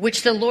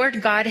 which the Lord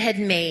God had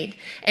made.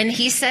 And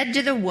he said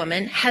to the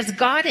woman, 'Has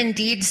God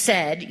indeed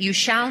said, you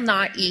shall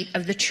not eat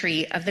of the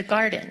tree of the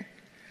garden?'"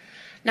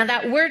 Now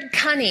that word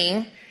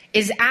cunning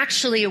is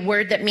actually a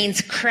word that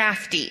means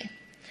crafty.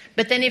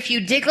 But then if you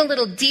dig a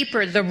little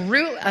deeper, the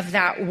root of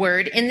that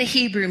word in the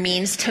Hebrew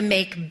means to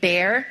make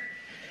bare,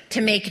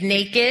 to make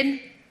naked.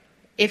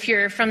 If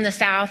you're from the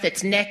South,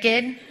 it's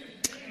naked.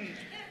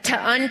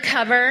 To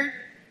uncover,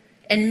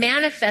 and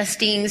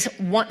manifesting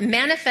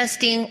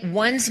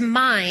one's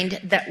mind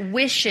that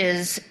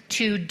wishes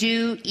to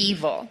do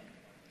evil.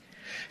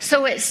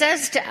 So it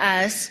says to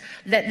us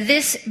that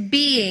this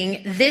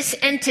being, this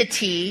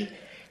entity,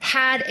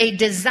 had a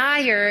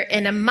desire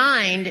and a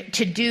mind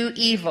to do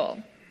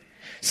evil.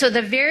 So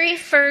the very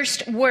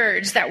first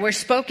words that were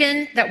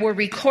spoken, that were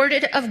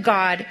recorded of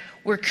God,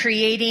 were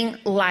creating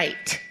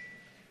light.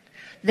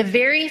 The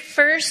very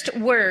first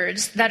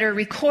words that are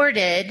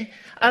recorded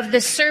of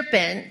the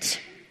serpent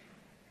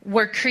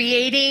were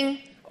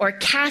creating or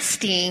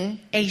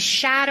casting a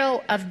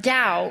shadow of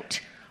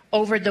doubt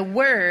over the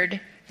word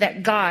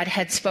that God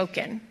had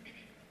spoken.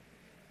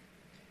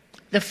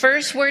 The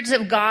first words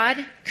of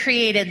God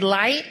created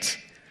light.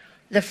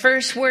 The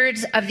first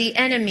words of the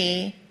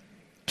enemy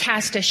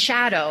cast a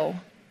shadow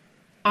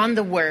on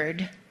the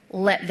word,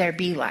 "Let there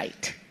be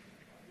light."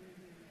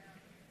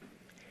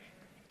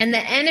 And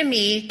the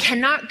enemy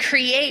cannot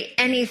create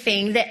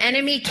anything. The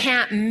enemy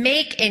can't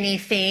make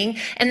anything.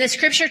 And the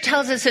scripture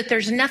tells us that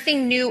there's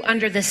nothing new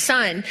under the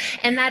sun.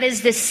 And that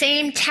is the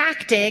same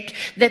tactic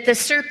that the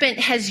serpent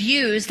has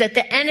used, that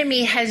the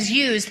enemy has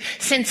used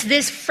since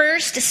this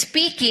first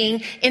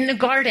speaking in the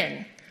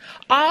garden.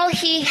 All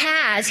he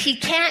has, he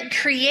can't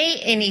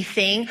create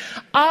anything.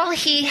 All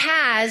he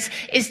has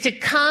is to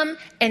come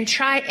and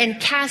try and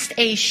cast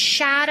a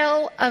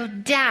shadow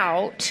of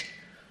doubt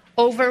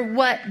over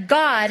what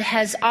God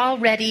has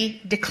already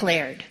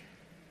declared.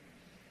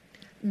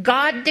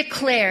 God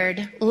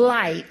declared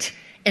light,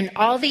 and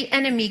all the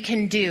enemy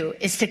can do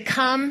is to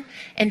come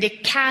and to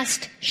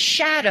cast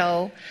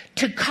shadow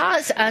to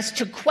cause us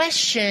to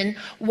question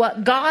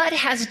what God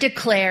has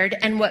declared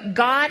and what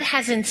God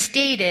has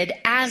instated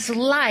as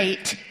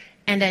light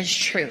and as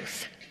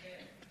truth.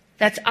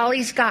 That's all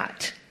he's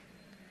got.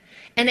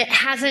 And it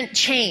hasn't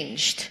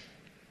changed.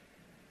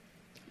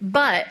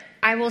 But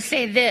I will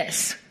say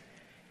this.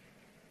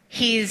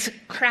 He's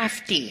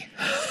crafty,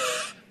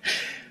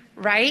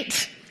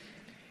 right?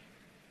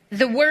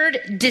 The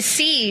word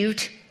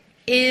deceived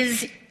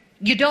is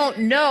you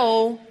don't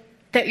know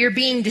that you're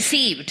being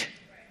deceived.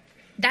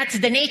 That's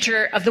the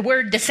nature of the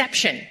word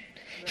deception.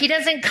 He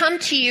doesn't come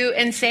to you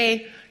and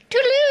say,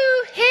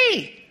 "Toodaloo,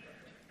 hey,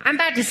 I'm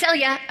about to sell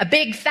you a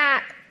big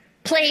fat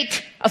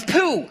plate of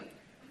poo."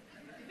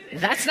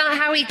 That's not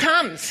how he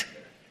comes.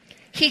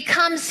 He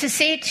comes to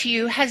say to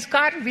you, has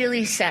God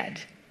really said?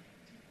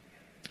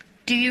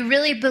 Do you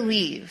really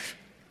believe?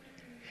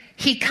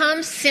 He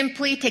comes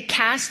simply to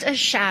cast a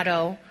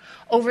shadow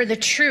over the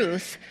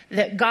truth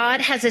that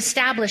God has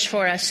established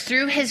for us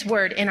through his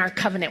word in our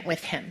covenant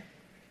with him.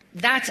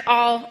 That's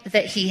all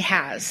that he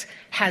has.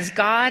 Has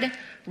God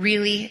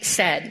really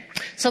said?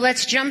 So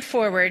let's jump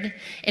forward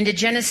into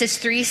Genesis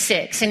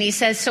 3:6. And he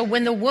says, "So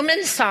when the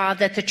woman saw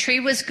that the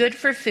tree was good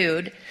for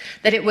food,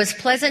 that it was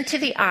pleasant to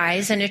the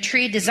eyes, and a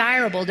tree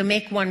desirable to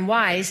make one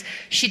wise,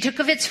 she took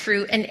of its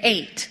fruit and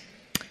ate.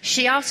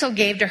 She also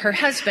gave to her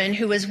husband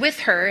who was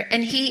with her,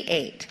 and he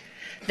ate.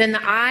 Then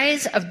the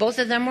eyes of both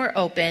of them were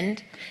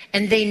opened,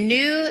 and they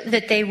knew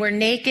that they were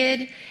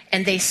naked,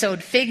 and they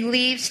sewed fig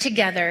leaves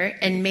together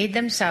and made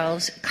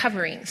themselves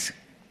coverings."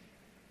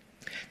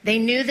 They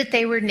knew that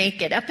they were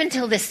naked. Up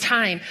until this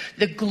time,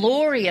 the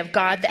glory of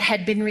God that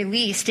had been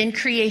released in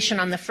creation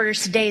on the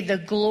first day, the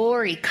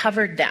glory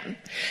covered them.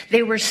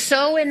 They were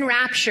so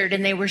enraptured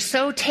and they were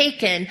so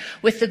taken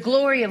with the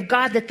glory of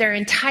God that their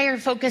entire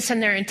focus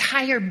and their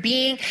entire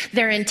being,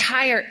 their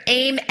entire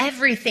aim,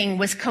 everything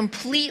was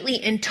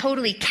completely and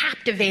totally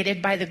captivated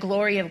by the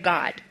glory of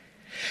God.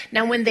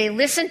 Now, when they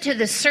listened to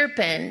the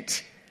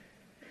serpent,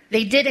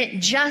 they didn't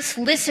just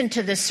listen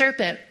to the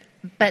serpent,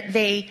 but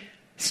they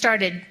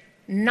started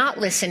not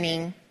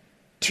listening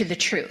to the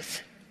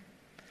truth.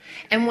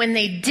 And when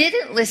they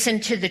didn't listen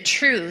to the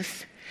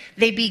truth,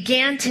 they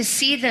began to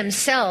see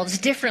themselves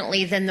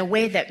differently than the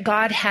way that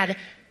God had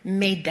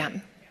made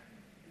them.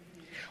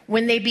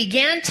 When they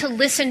began to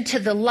listen to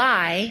the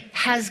lie,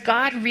 has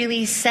God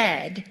really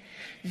said,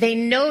 they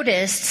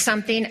noticed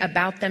something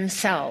about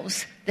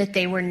themselves, that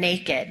they were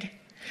naked.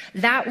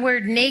 That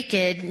word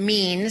naked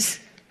means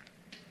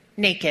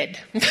naked.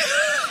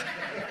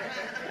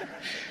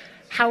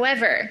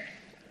 However,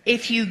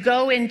 if you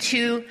go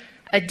into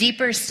a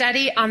deeper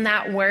study on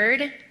that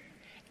word,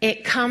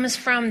 it comes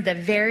from the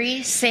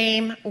very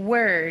same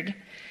word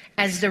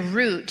as the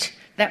root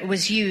that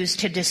was used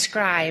to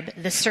describe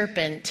the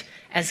serpent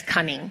as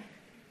cunning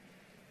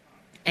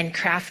and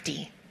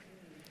crafty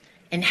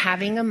and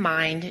having a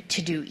mind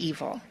to do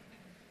evil.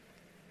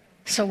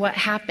 So what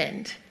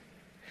happened?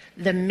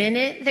 The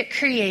minute that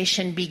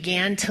creation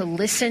began to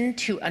listen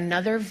to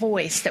another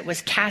voice that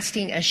was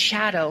casting a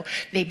shadow,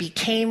 they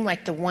became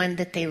like the one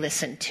that they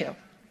listened to.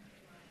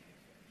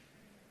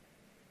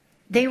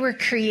 They were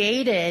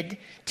created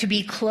to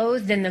be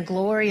clothed in the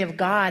glory of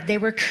God. They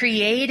were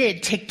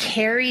created to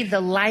carry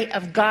the light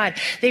of God.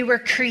 They were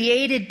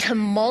created to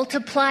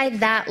multiply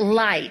that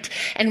light.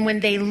 And when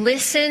they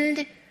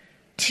listened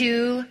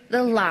to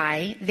the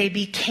lie, they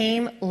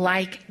became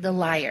like the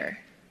liar.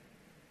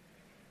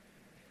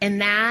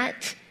 And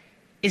that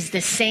is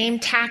the same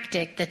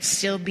tactic that's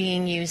still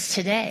being used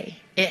today.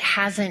 It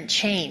hasn't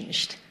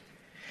changed.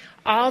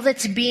 All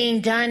that's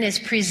being done is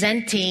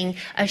presenting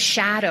a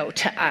shadow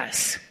to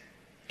us.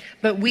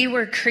 But we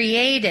were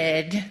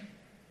created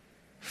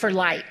for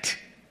light.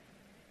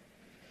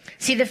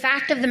 See, the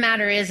fact of the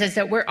matter is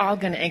that we're all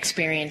going to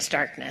experience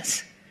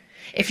darkness.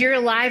 If you're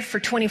alive for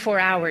 24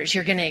 hours,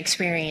 you're going to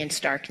experience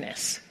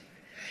darkness.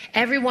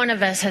 Every one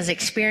of us has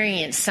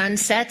experienced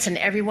sunsets, and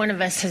every one of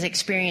us has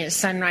experienced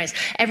sunrise.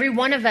 Every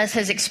one of us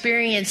has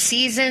experienced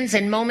seasons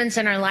and moments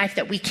in our life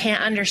that we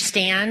can't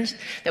understand,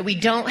 that we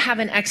don't have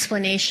an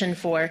explanation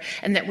for,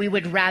 and that we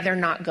would rather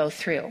not go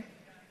through.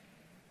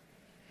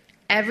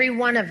 Every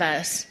one of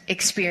us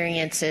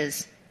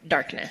experiences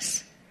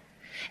darkness.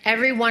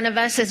 Every one of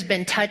us has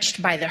been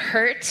touched by the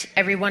hurt.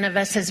 Every one of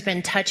us has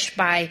been touched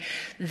by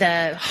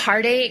the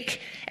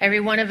heartache. Every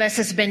one of us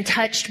has been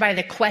touched by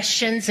the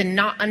questions and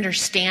not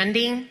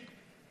understanding.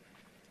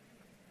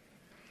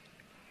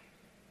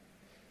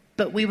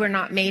 But we were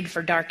not made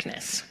for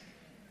darkness.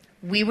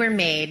 We were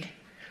made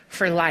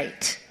for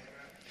light.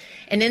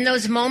 And in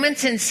those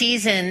moments and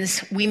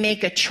seasons, we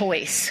make a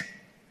choice.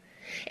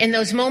 In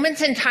those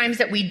moments and times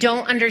that we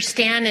don't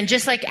understand, and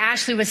just like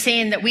Ashley was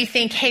saying, that we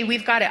think, hey,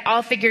 we've got it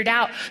all figured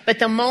out. But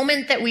the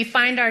moment that we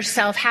find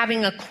ourselves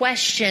having a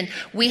question,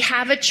 we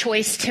have a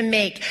choice to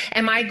make.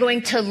 Am I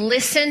going to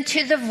listen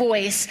to the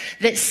voice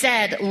that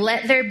said,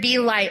 let there be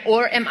light?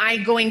 Or am I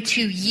going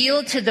to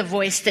yield to the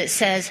voice that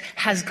says,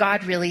 has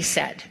God really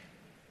said?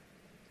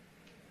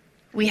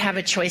 We have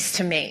a choice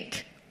to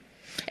make.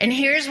 And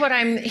here's what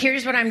I'm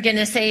going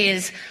to say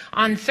is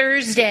on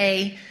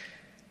Thursday,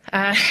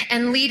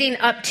 and leading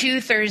up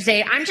to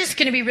Thursday, I'm just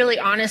going to be really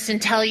honest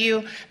and tell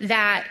you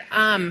that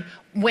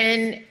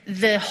when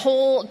the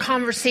whole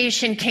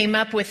conversation came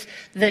up with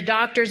the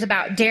doctors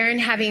about Darren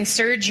having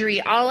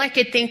surgery, all I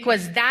could think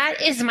was,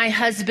 that is my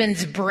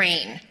husband's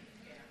brain.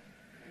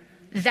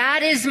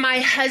 That is my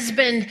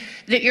husband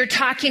that you're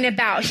talking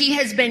about. He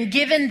has been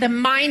given the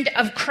mind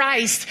of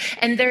Christ,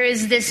 and there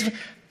is this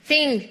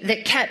thing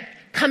that kept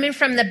coming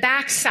from the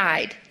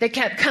backside.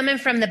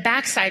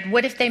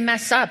 What if they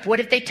mess up? What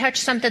if they touch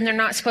something they're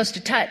not supposed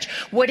to touch?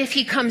 What if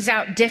he comes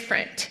out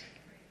different?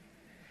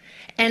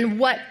 And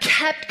what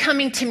kept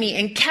coming to me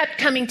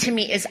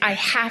is I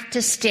have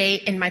to stay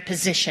in my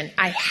position.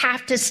 I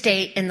have to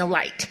stay in the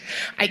light.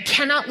 I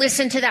cannot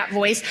listen to that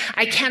voice.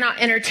 I cannot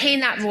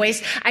entertain that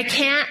voice. I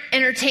can't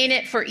entertain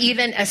it for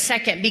even a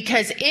second,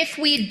 because if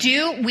we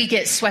do, we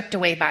get swept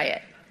away by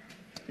it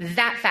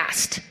that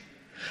fast.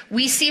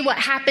 We see what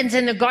happens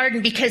in the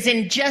garden, because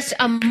in just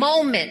a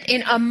moment,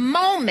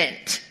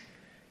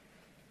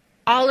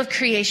 all of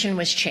creation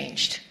was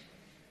changed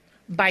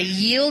by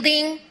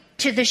yielding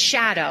to the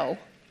shadow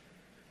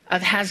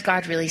of, has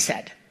God really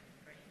said?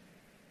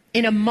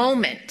 In a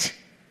moment,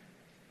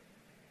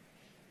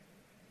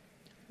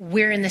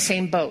 we're in the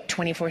same boat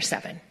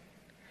 24/7.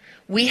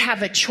 We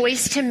have a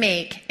choice to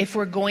make if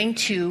we're going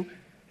to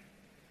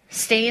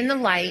stay in the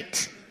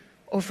light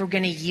or if we're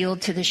going to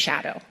yield to the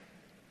shadow.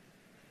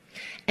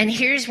 And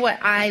here's what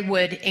I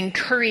would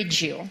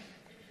encourage you.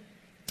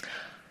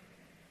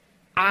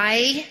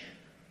 I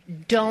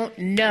don't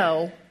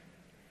know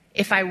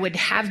if I would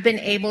have been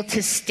able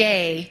to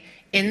stay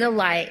in the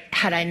light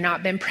had I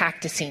not been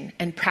practicing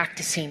and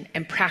practicing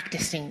and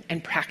practicing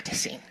and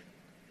practicing.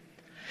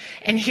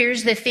 And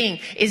here's the thing,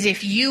 is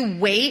if you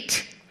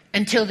wait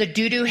until the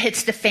doo-doo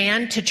hits the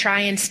fan to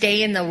try and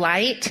stay in the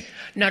light,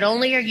 not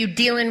only are you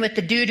dealing with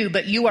the doo-doo,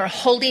 but you are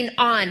holding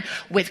on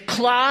with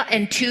claw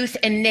and tooth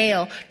and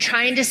nail,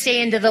 trying to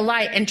stay into the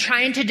light and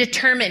trying to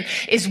determine,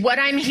 is what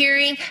I'm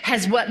hearing,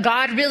 has what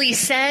God really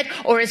said,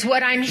 or is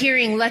what I'm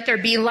hearing, let there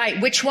be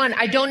light? Which one?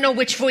 I don't know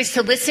which voice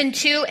to listen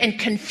to, and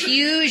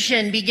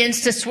confusion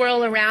begins to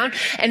swirl around.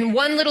 And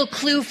one little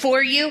clue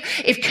for you,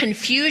 if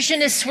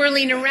confusion is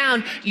swirling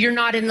around, you're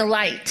not in the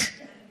light.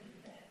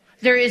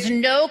 There is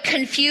no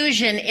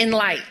confusion in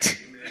light.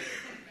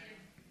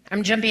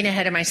 I'm jumping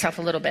ahead of myself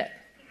a little bit.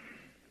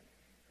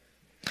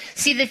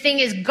 See, the thing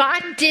is,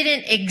 God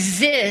didn't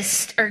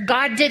exist, or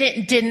God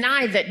didn't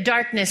deny that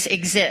darkness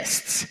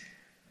exists.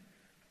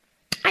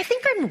 I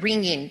think I'm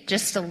ringing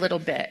just a little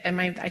bit.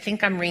 I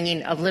think I'm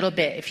ringing a little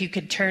bit. If you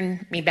could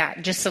turn me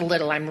back just a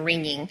little, I'm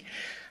ringing.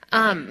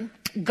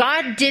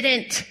 God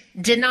didn't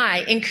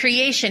deny in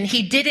creation.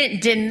 He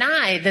didn't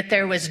deny that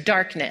there was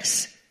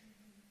darkness,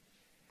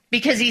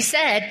 because he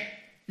said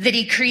that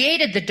he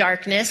created the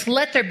darkness,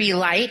 let there be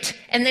light,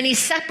 and then he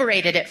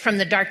separated it from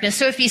the darkness.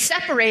 So if he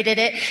separated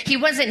it, he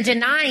wasn't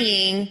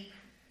denying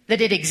that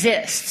it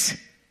exists.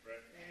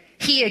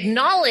 He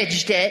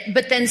acknowledged it,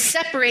 but then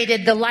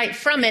separated the light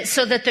from it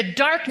so that the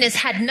darkness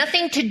had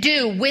nothing to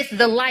do with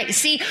the light.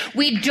 See,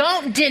 we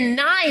don't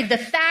deny the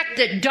fact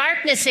that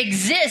darkness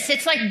exists.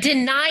 It's like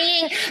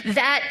denying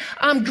that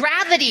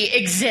gravity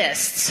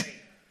exists.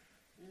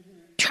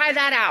 Try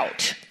that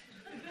out.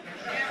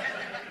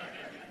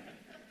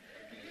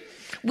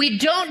 We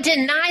don't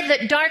deny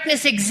that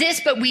darkness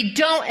exists, but we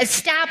don't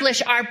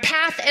establish our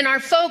path and our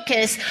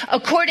focus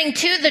according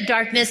to the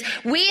darkness.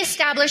 We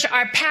establish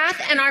our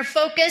path and our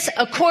focus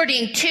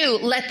according to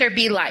let there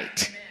be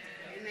light.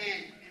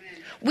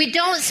 We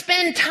don't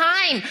spend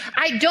time.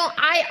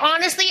 I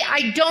honestly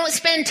don't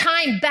spend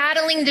time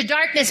battling the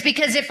darkness,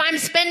 because if I'm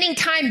spending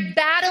time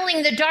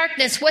battling the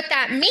darkness, what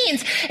that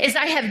means is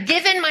I have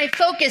given my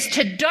focus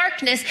to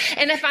darkness.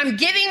 And if I'm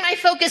giving my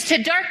focus to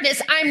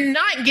darkness, I'm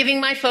not giving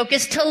my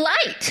focus to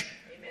light.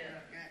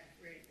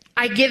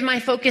 I give my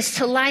focus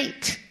to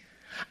light.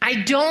 I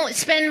don't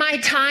spend my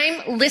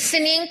time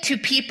listening to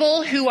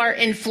people who are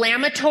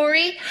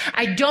inflammatory.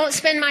 I don't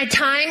spend my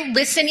time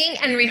listening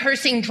and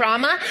rehearsing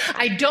drama.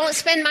 I don't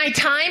spend my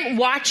time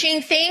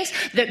watching things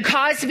that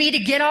cause me to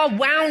get all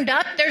wound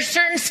up. There's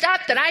certain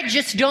stuff that I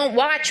just don't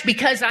watch,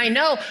 because I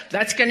know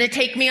that's going to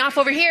take me off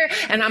over here,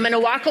 and I'm going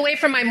to walk away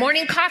from my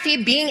morning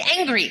coffee being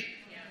angry.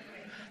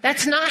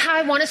 That's not how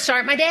I want to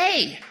start my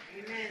day.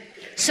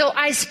 So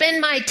I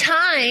spend my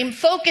time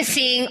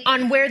focusing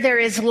on where there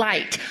is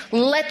light.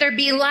 Let there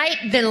be light,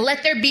 then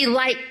let there be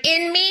light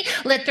in me.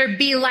 Let there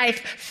be life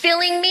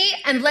filling me,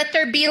 and let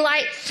there be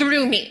light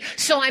through me.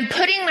 So I'm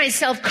putting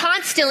myself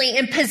constantly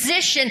in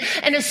position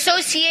and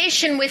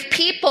association with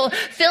people,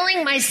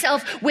 filling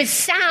myself with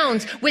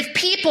sounds, with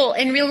people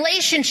and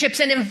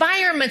relationships and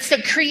environments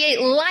that create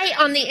light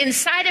on the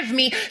inside of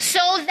me, so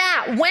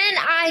that when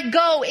I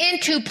go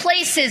into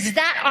places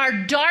that are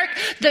dark,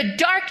 the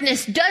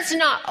darkness does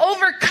not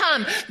overcome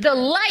the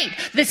light.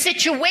 The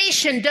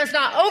situation does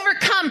not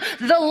overcome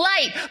the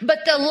light,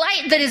 but the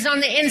light that is on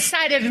the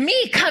inside of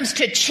me comes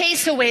to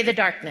chase away the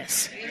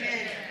darkness.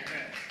 Amen.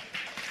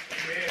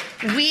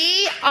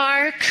 We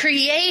are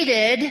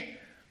created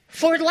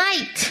for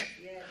light.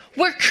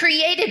 We're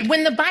created.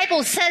 When the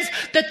Bible says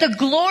that the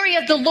glory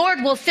of the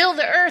Lord will fill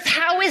the earth,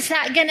 how is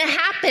that going to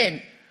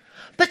happen?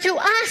 But through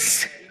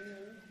us.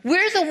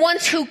 We're the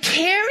ones who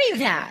carry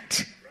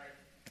that.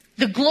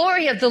 The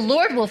glory of the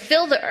Lord will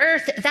fill the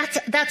earth.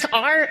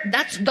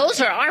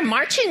 Those are our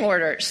marching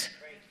orders.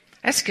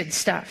 That's good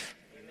stuff.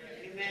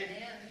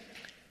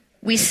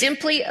 We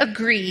simply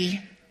agree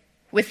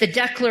with the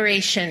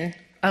declaration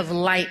of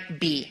light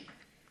be.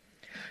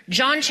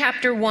 John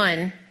chapter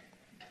 1,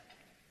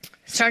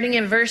 starting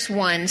in verse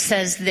 1,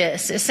 says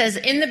this. It says,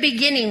 "In the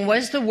beginning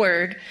was the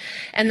Word,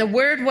 and the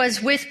Word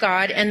was with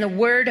God, and the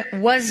Word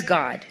was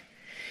God.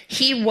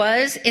 He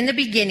was in the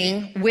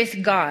beginning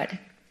with God.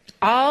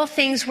 All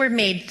things were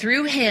made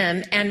through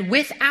him, and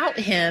without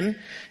him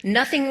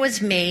nothing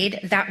was made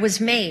that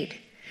was made.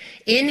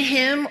 In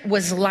him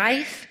was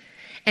life,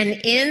 and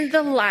in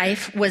the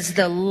life was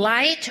the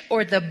light,"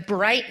 or the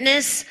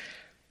brightness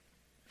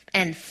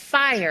and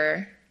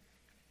fire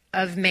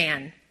of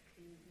man.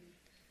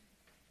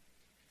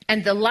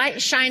 "And the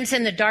light shines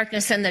in the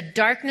darkness, and the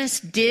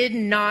darkness did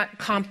not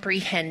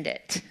comprehend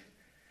it."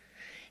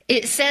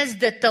 It says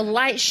that the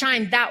light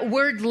shined. That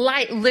word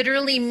light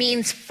literally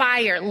means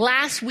fire.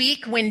 Last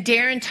week when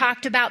Darren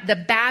talked about the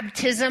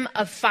baptism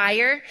of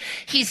fire,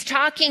 he's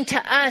talking to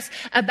us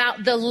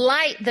about the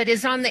light that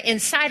is on the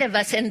inside of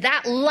us, and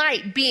that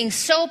light being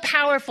so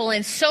powerful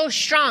and so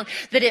strong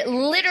that it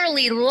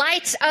literally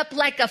lights up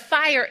like a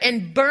fire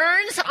and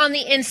burns on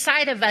the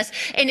inside of us.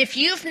 And if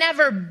you've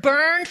never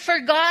burned for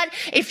God,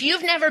 if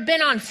you've never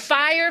been on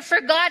fire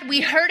for God, we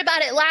heard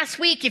about it last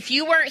week. If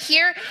you weren't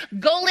here,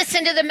 go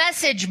listen to the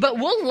message. But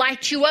we'll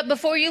light you up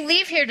before you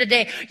leave here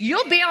today.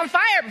 You'll be on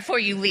fire before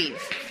you leave.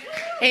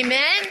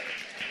 Amen?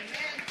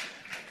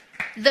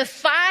 The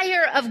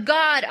fire of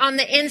God on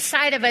the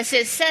inside of us,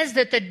 it says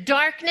that the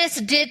darkness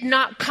did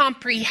not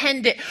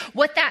comprehend it.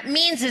 What that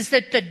means is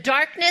that the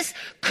darkness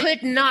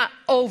could not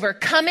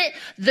overcome it.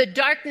 The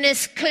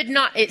darkness could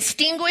not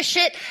extinguish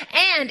it.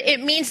 And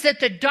it means that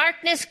the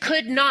darkness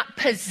could not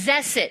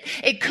possess it.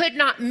 It could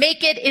not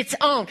make it its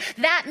own.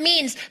 That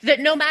means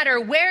that no matter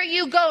where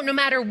you go, no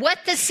matter what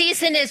the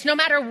season is, no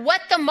matter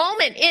what the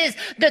moment is,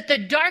 that the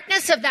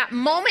darkness of that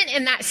moment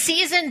in that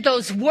season,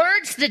 those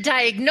words, the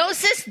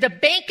diagnosis, the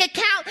bank account,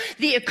 account,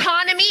 the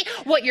economy,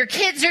 what your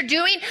kids are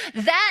doing,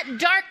 that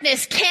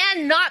darkness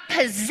cannot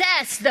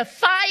possess the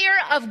fire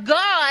of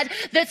God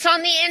that's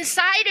on the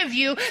inside of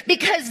you,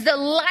 because the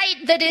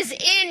light that is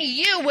in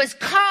you was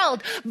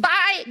called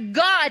by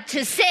God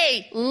to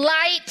say,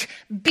 light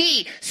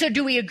be. So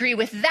do we agree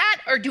with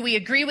that, or do we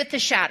agree with the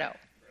shadow?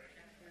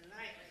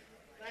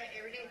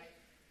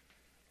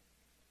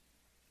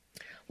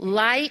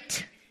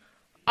 Light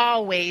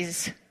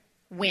always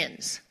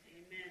wins.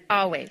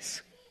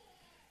 Always.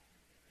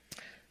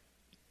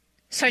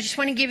 So I just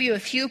want to give you a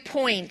few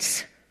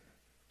points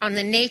on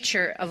the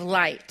nature of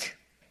light.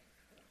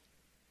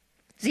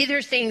 These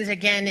are things,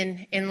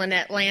 again, in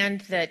Lynette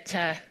land that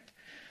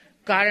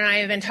God and I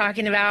have been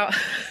talking about.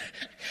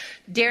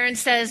 Darren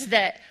says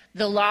that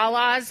the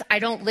laws, I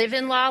don't live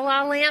in La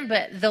La Land,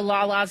 but the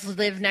laws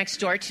live next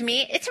door to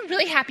me. It's a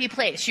really happy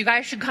place. You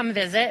guys should come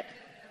visit.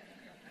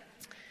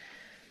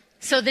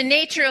 So the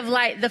nature of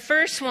light, the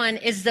first one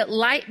is that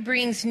light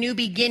brings new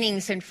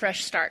beginnings and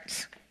fresh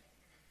starts.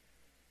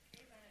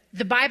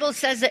 The Bible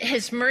says that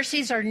his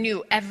mercies are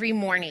new every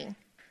morning.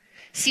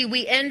 See,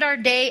 we end our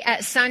day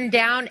at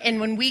sundown, and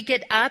when we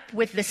get up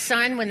with the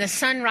sun, when the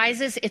sun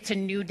rises, it's a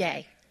new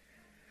day.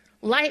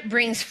 Light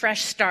brings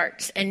fresh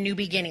starts and new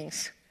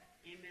beginnings.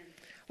 Amen.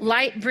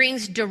 Light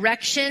brings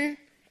direction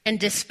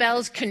and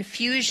dispels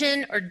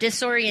confusion or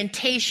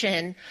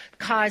disorientation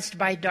caused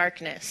by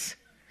darkness.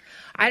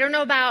 I don't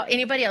know about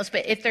anybody else,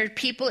 but if there are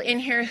people in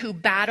here who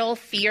battle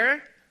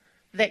fear,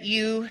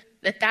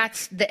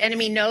 that's the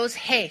enemy knows,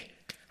 hey,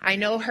 I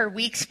know her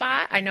weak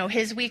spot. I know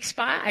his weak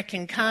spot. I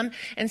can come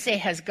and say,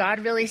 has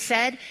God really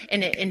said?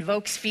 And it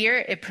invokes fear.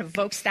 It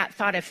provokes that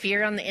thought of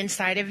fear on the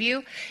inside of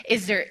you.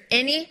 Is there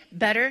any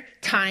better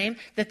time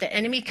that the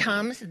enemy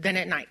comes than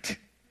at night?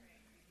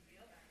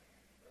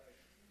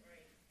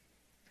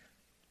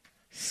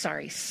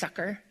 Sorry,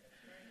 sucker.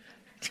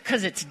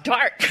 Because it's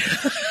dark.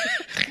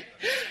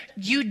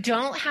 You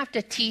don't have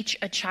to teach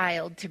a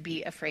child to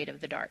be afraid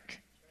of the dark.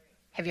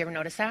 Have you ever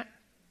noticed that?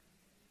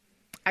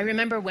 I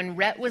remember when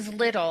Rhett was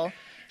little,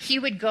 he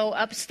would go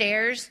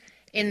upstairs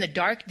in the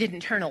dark,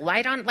 didn't turn a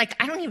light on.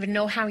 Like, I don't even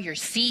know how you're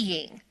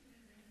seeing.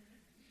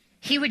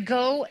 He would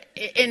go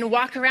and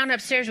walk around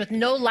upstairs with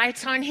no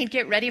lights on. He'd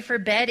get ready for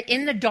bed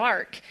in the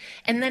dark.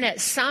 And then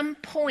at some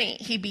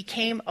point, he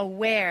became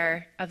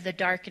aware of the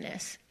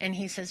darkness. And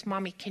he says,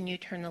 Mommy, can you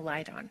turn the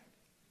light on?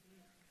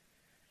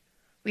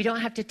 We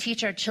don't have to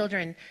teach our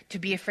children to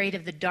be afraid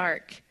of the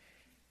dark.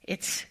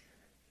 It's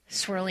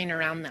swirling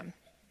around them.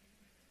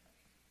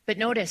 But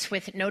notice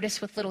with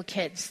little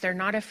kids, they're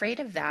not afraid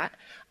of that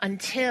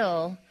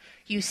until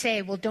you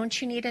say, well,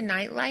 don't you need a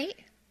nightlight?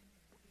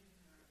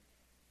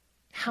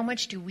 How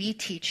much do we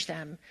teach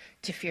them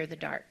to fear the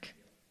dark?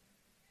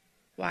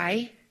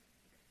 Why?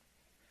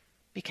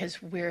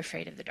 Because we're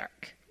afraid of the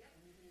dark.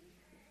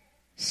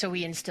 So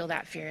we instill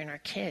that fear in our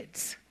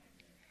kids.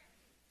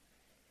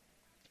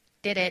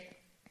 Did it.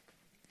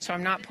 So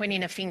I'm not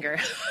pointing a finger.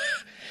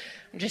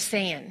 I'm just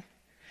saying.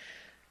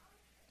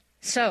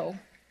 So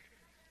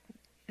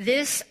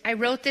I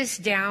wrote this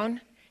down,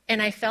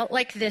 and I felt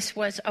like this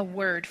was a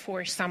word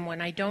for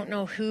someone. I don't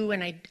know who,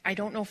 and I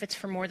don't know if it's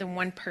for more than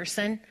one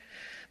person,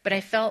 but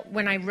I felt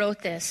when I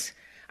wrote this,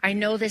 I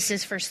know this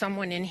is for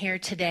someone in here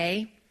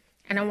today,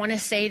 and I want to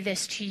say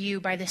this to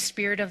you by the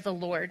Spirit of the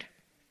Lord.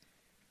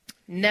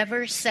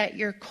 Never set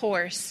your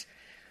course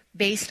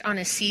based on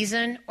a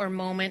season or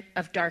moment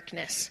of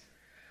darkness.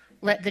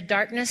 Let the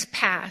darkness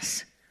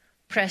pass,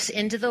 press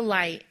into the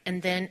light,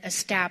 and then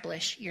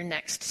establish your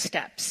next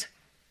steps.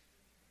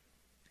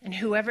 And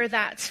whoever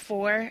that's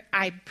for,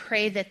 I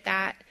pray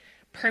that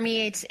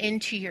permeates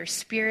into your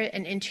spirit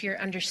and into your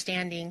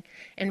understanding.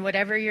 And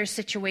whatever your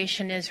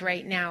situation is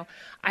right now,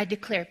 I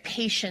declare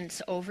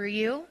patience over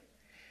you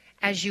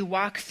as you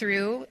walk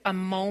through a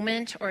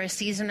moment or a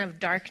season of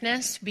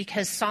darkness,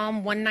 because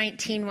Psalm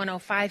 119,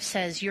 105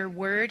 says, your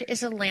word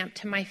is a lamp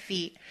to my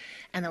feet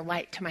and a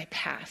light to my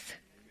path.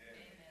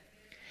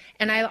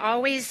 And I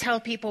always tell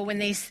people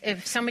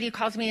if somebody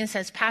calls me and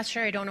says,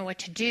 Pastor, I don't know what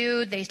to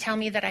do, they tell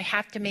me that I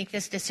have to make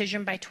this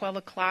decision by 12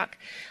 o'clock.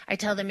 I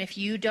tell them, if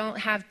you don't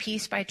have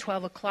peace by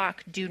 12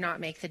 o'clock, do not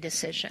make the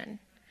decision.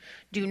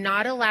 Do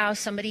not allow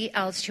somebody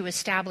else to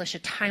establish a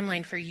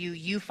timeline for you.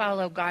 You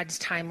follow God's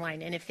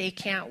timeline. And if they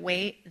can't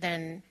wait,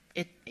 then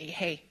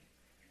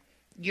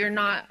you're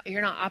not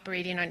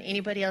operating on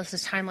anybody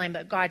else's timeline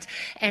but God's.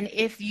 And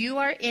if you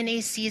are in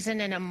a season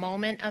and a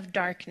moment of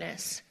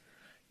darkness,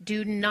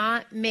 do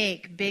not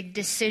make big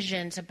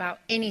decisions about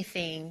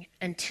anything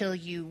until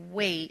you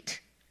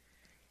wait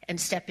and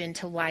step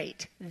into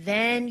light.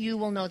 Then you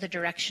will know the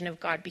direction of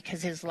God,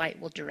 because his light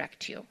will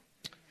direct you.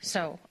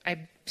 So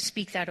I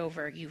speak that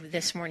over you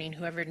this morning,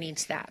 whoever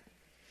needs that.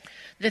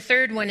 The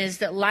third one is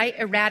that light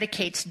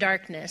eradicates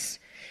darkness.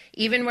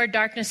 Even where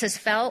darkness is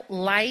felt,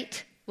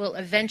 light will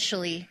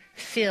eventually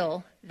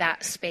fill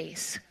that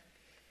space.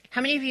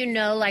 How many of you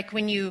know, like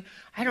when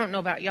I don't know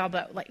about y'all,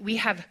 but like we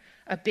have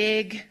a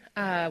big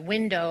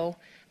window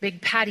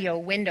big patio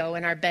window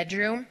in our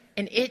bedroom,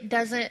 and it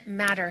doesn't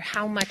matter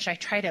how much I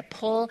try to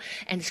pull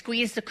and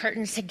squeeze the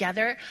curtains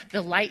together,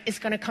 the light is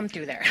going to come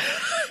through there.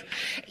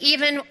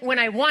 Even when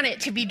I want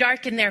it to be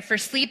dark in there for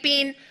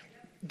sleeping,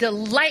 the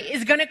light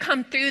is going to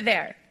come through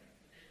there.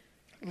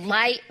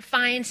 Light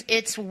finds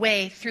its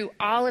way through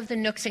all of the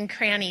nooks and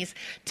crannies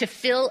to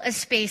fill a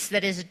space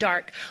that is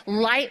dark.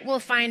 Light will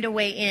find a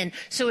way in.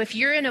 So if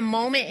you're in a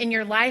moment in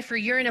your life or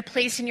you're in a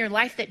place in your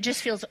life that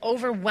just feels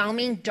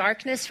overwhelming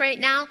darkness right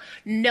now,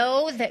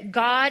 know that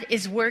God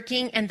is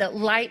working and that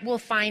light will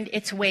find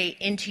its way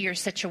into your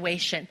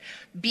situation.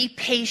 Be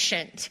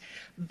patient,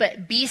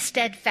 but be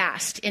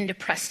steadfast into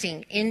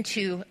pressing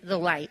into the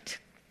light.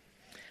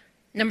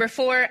 Number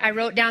 4, I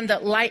wrote down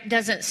that light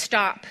doesn't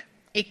stop.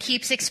 It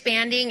keeps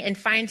expanding and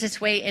finds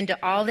its way into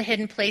all the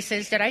hidden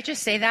places. Did I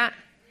just say that?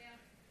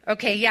 Yeah.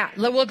 Okay, yeah.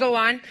 We'll go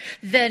on.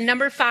 The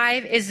number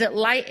 5 is that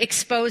light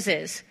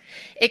exposes.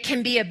 It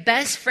can be a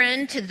best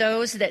friend to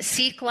those that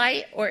seek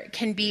light, or it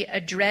can be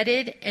a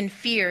dreaded and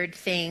feared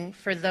thing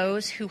for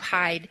those who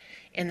hide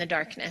in the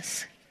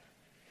darkness.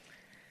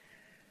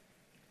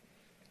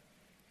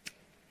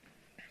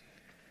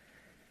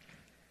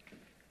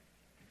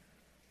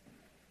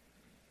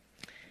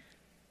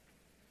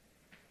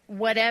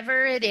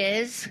 Whatever it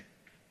is,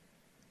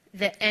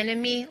 the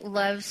enemy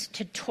loves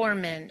to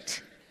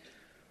torment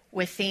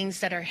with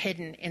things that are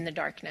hidden in the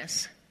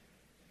darkness.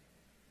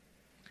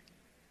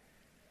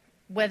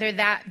 Whether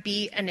that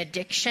be an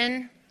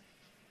addiction,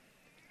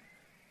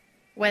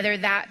 whether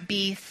that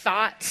be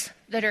thoughts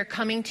that are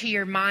coming to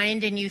your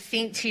mind and you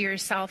think to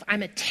yourself,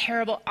 I'm a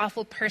terrible,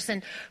 awful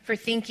person for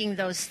thinking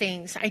those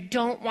things. I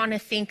don't want to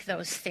think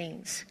those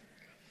things.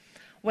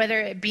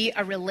 Whether it be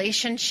a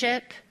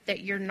relationship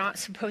that you're not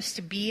supposed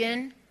to be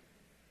in,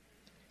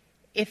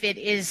 if it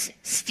is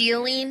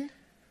stealing,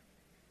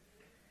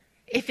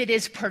 if it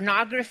is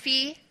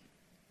pornography,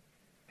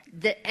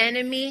 the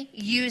enemy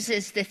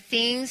uses the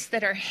things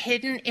that are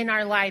hidden in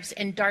our lives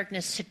in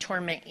darkness to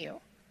torment you.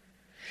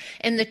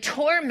 And the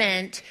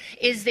torment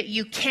is that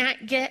you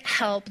can't get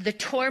help. The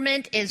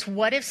torment is,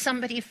 what if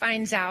somebody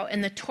finds out?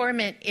 And the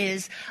torment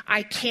is,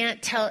 I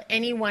can't tell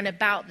anyone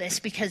about this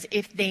because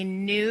if they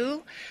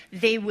knew,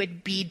 they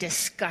would be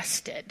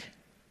disgusted.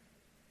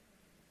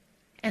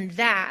 And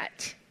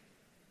that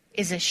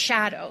is a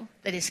shadow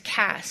that is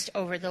cast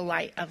over the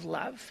light of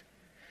love,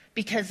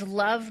 because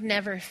love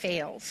never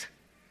fails.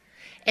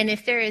 And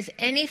if there is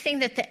anything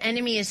that the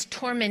enemy is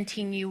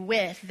tormenting you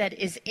with that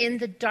is in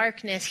the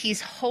darkness, he's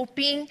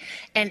hoping,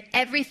 and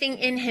everything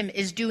in him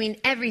is doing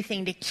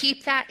everything to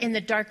keep that in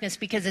the darkness,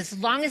 because as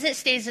long as it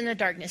stays in the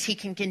darkness, he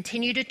can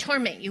continue to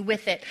torment you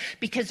with it,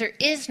 because there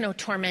is no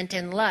torment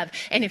in love.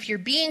 And if you're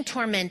being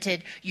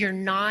tormented, you're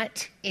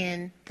not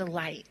in the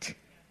light.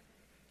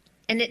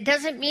 And it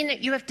doesn't mean that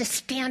you have to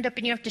stand up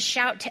and you have to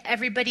shout to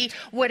everybody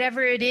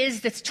whatever it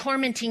is that's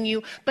tormenting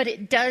you, but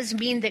it does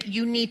mean that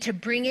you need to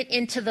bring it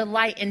into the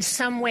light in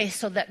some way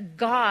so that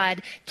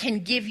God can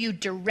give you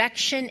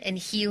direction and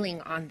healing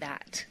on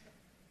that.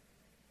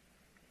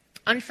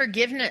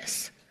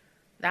 Unforgiveness,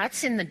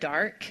 that's in the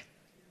dark.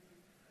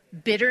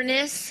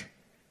 Bitterness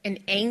and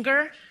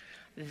anger,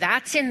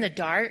 that's in the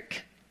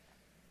dark.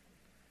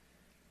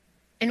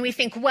 And we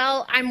think,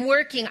 well, I'm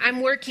working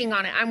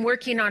on it. I'm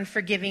working on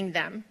forgiving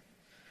them.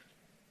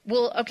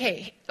 Well,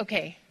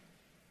 okay.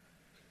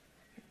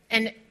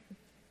 And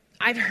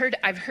I've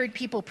heard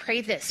people pray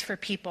this for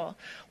people.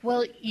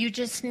 Well, you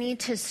just need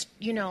to,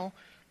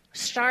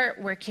 start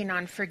working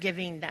on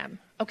forgiving them.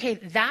 Okay,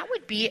 that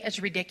would be as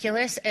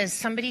ridiculous as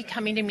somebody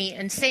coming to me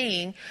and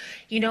saying,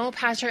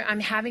 Pastor, I'm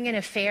having an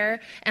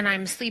affair and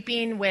I'm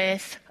sleeping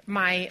with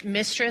my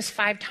mistress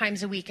 5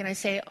 times a week. And I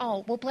say,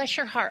 oh, well, bless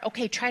your heart.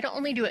 Okay, try to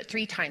only do it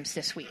 3 times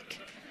this week.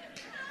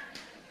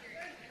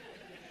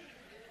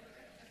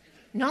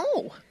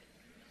 No,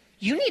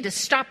 you need to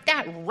stop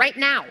that right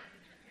now.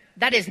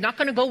 That is not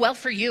going to go well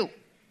for you.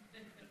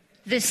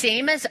 The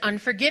same as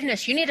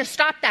unforgiveness. You need to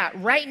stop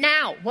that right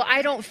now. Well,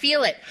 I don't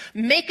feel it.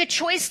 Make a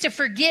choice to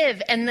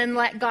forgive and then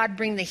let God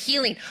bring the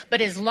healing.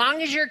 But as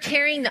long as you're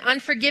carrying the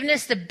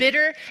unforgiveness, the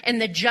bitter and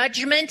the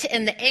judgment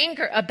and the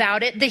anger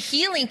about it, the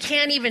healing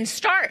can't even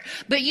start.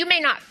 But you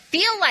may not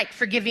feel like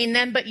forgiving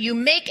them, but you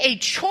make a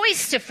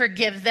choice to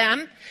forgive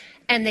them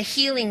and the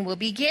healing will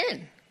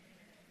begin.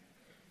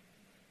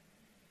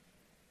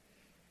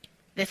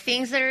 The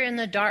things that are in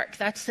the dark,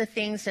 that's the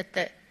things that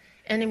the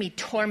enemy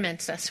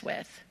torments us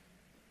with.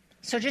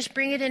 So just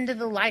bring it into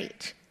the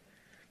light.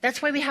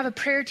 That's why we have a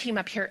prayer team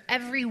up here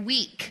every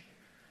week.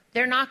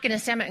 They're not going to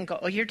stand up and go,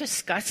 oh, you're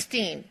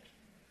disgusting.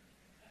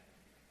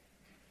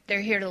 They're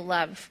here to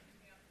love.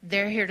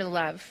 They're here to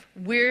love.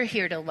 We're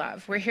here to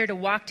love. We're here to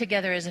walk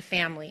together as a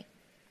family.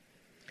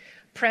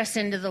 Press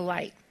into the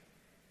light.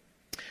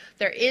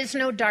 There is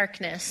no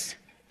darkness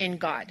in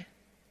God.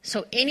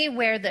 So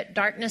anywhere that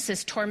darkness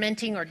is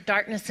tormenting or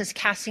darkness is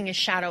casting a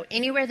shadow,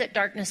 anywhere that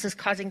darkness is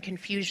causing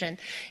confusion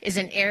is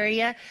an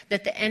area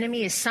that the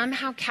enemy is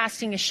somehow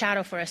casting a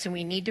shadow for us, and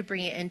we need to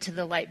bring it into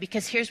the light.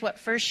 Because here's what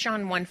 1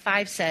 John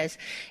 1:5 says,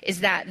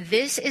 is that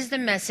this is the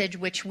message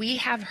which we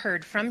have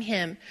heard from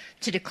him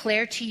to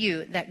declare to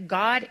you that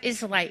God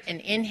is light and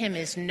in him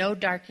is no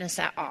darkness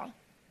at all.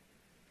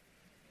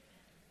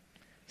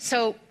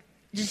 So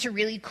just a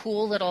really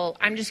cool little,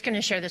 I'm just going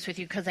to share this with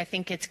you because I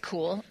think it's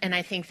cool. And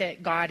I think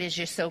that God is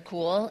just so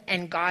cool.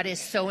 And God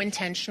is so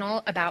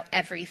intentional about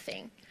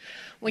everything.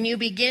 When you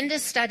begin to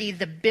study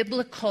the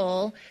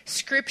biblical,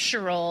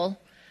 scriptural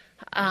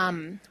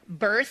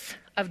birth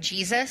of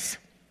Jesus,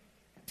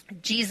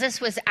 Jesus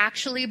was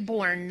actually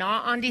born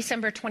not on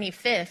December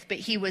 25th, but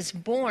he was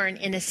born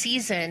in a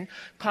season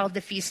called the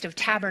Feast of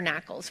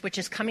Tabernacles, which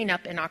is coming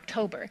up in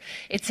October.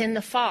 It's in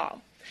the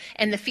fall.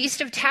 And the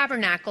Feast of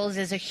Tabernacles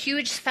is a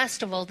huge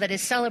festival that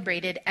is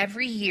celebrated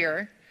every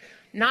year,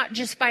 not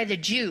just by the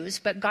Jews,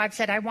 but God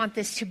said, I want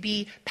this to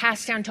be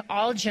passed down to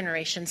all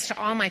generations, to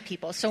all my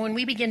people. So when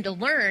we begin to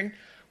learn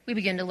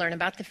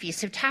about the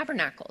Feast of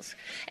Tabernacles.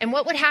 And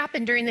what would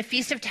happen during the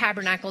Feast of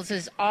Tabernacles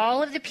is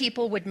all of the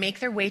people would make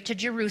their way to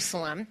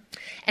Jerusalem,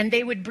 and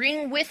they would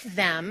bring with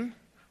them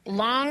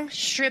long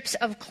strips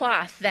of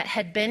cloth that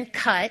had been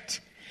cut.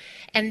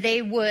 And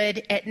they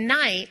would, at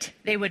night,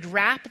 they would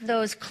wrap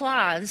those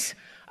cloths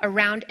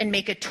around and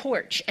make a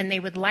torch, and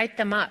they would light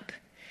them up.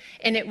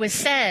 And it was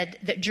said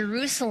that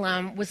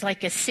Jerusalem was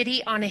like a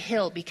city on a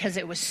hill because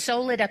it was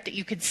so lit up that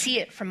you could see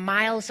it from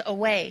miles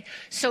away.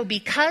 So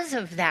because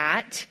of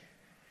that,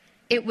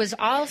 it was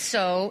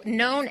also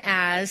known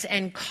as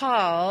and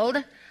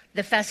called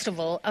the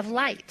Festival of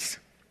Lights.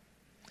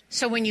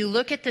 So when you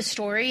look at the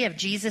story of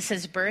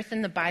Jesus' birth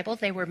in the Bible,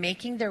 they were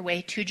making their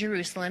way to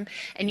Jerusalem.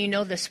 And you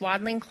know the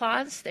swaddling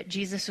cloths that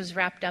Jesus was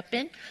wrapped up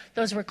in?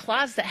 Those were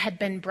cloths that had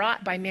been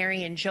brought by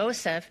Mary and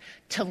Joseph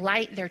to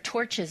light their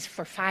torches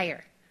for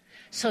fire.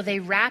 So they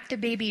wrapped a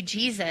baby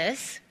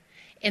Jesus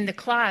in the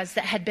cloths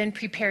that had been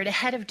prepared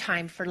ahead of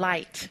time for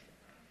light.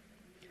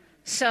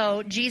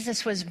 So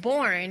Jesus was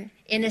born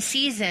in a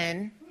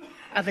season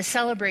of a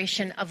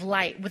celebration of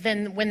light.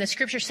 When the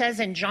scripture says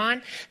in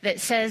John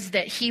that says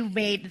that he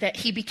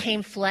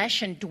became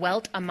flesh and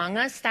dwelt among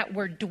us, that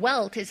word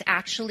dwelt is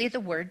actually the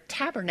word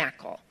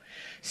tabernacle.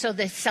 So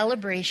the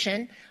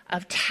celebration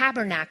of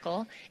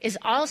tabernacle is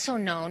also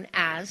known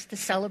as the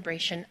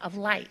celebration of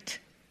light.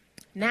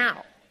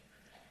 Now,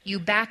 you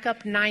back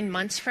up 9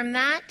 months from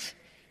that,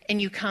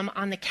 and you come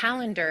on the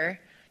calendar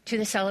to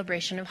the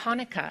celebration of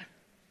Hanukkah.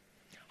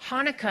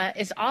 Hanukkah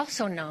is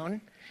also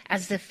known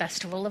as the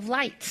Festival of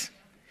Lights.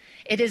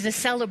 It is a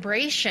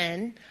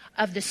celebration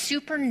of the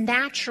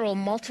supernatural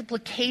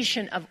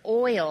multiplication of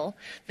oil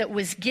that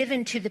was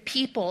given to the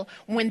people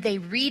when they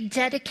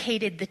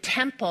rededicated the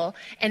temple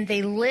and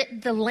they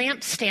lit the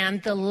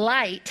lampstand, the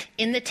light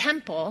in the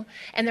temple,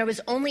 and there was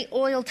only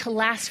oil to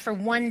last for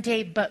 1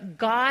 day, but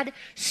God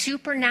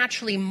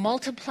supernaturally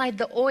multiplied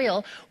the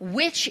oil,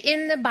 which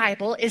in the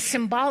Bible is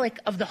symbolic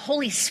of the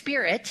Holy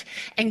Spirit,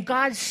 and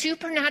God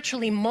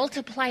supernaturally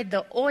multiplied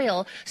the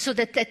oil so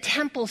that the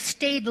temple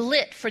stayed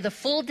lit for the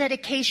full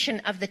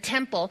dedication of the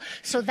temple.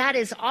 So that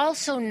is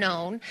also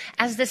known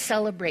as the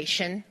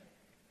celebration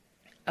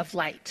of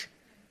light.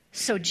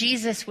 So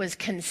Jesus was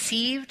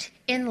conceived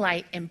in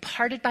light,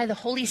 imparted by the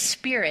Holy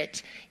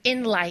Spirit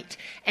in light,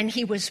 and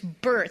he was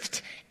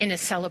birthed in a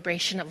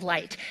celebration of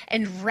light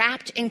and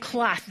wrapped in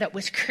cloth that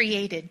was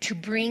created to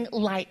bring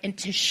light and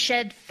to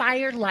shed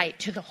fire light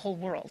to the whole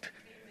world.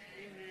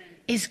 Amen.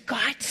 Is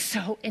God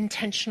so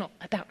intentional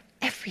about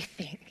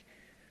everything?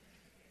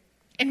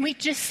 And we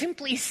just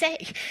simply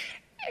say,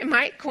 am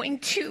I going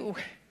to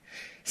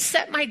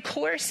set my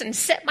course and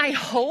set my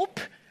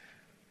hope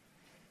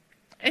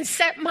and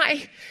set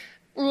my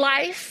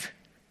life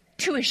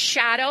to a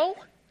shadow?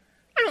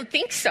 I don't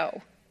think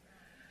so.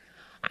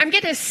 I'm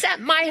going to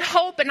set my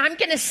hope and I'm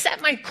going to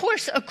set my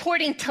course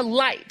according to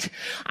light.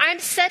 I'm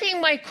setting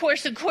my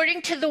course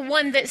according to the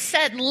one that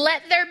said,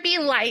 let there be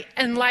light,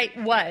 and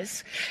light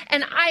was.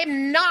 And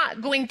I'm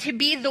not going to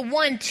be the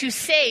one to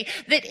say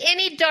that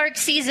any dark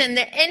season,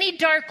 that any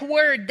dark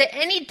word, that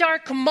any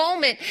dark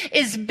moment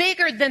is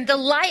bigger than the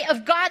light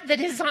of God that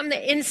is on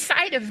the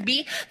inside of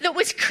me, that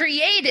was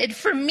created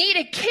for me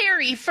to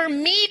carry, for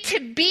me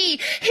to be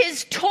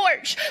his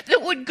torch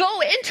that would go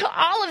into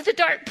all of the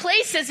dark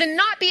places and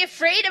not be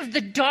afraid of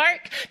the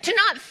dark, to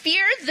not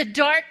fear the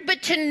dark,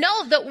 but to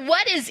know that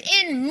what is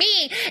in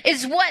me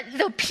is what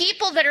the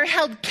people that are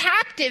held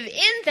captive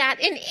in that,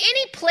 in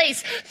any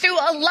place, through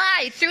a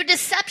lie, through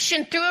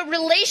deception, through a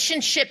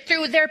relationship,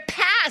 through their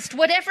past,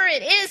 whatever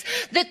it is,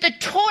 that the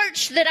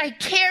torch that I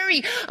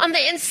carry on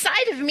the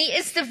inside of me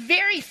is the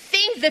very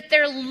thing that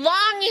they're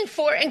longing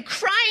for and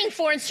crying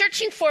for and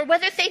searching for,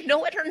 whether they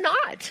know it or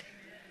not.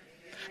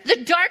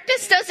 The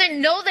darkness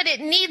doesn't know that it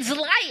needs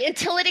light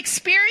until it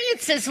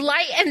experiences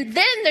light, and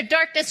then the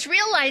darkness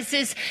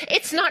realizes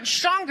it's not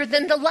stronger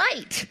than the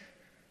light.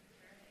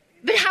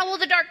 But how will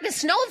the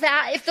darkness know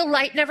that if the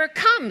light never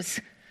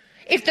comes?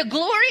 If the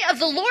glory of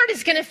the Lord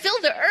is going to fill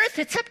the earth,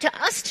 it's up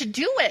to us to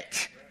do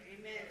it.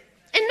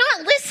 And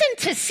not listen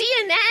to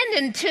CNN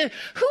and to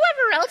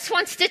whoever else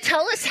wants to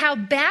tell us how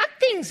bad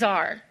things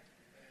are.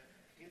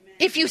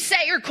 If you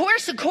set your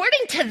course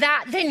according to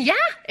that, then yeah,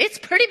 it's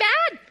pretty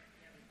bad.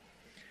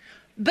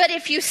 But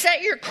if you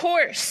set your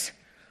course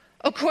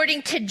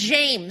according to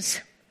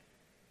James,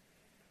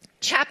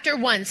 chapter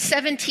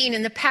 1:17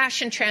 in the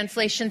Passion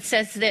Translation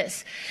says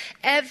this: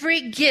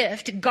 every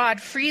gift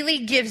God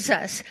freely gives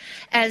us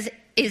as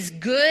is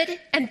good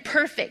and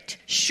perfect,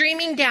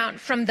 streaming down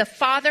from the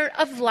Father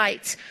of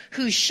lights,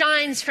 who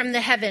shines from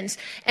the heavens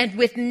and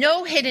with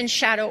no hidden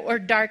shadow or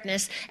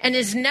darkness, and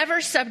is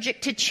never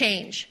subject to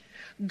change.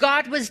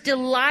 God was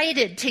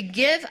delighted to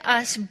give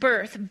us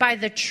birth by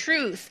the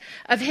truth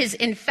of his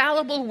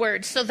infallible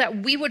word, so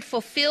that we would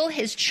fulfill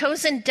his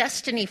chosen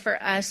destiny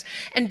for us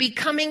and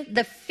becoming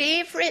the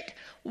favorite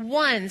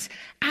ones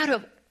out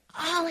of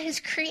all his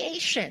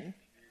creation.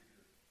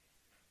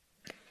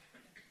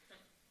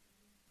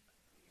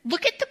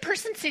 Look at the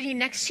person sitting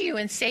next to you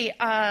and say,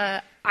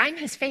 I'm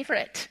his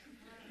favorite.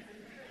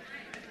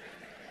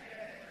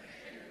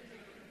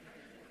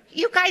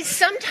 You guys,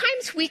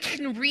 sometimes we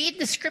can read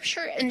the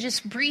scripture and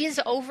just breeze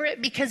over it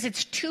because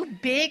it's too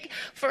big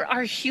for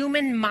our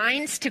human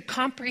minds to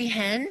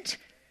comprehend.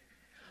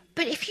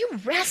 But if you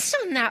rest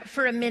on that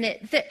for a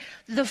minute, that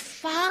the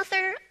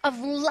Father of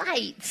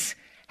lights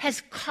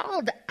has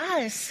called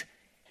us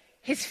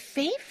his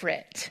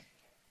favorite.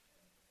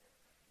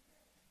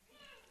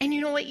 And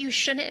you know what? You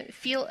shouldn't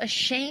feel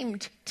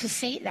ashamed to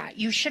say that.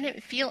 You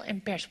shouldn't feel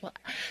embarrassed. Well,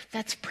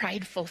 that's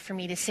prideful for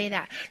me to say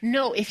that.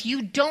 No, if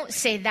you don't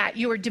say that,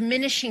 you are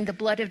diminishing the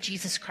blood of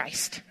Jesus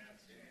Christ.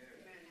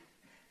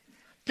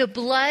 The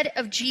blood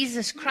of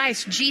Jesus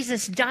Christ.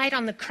 Jesus died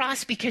on the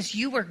cross because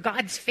you were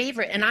God's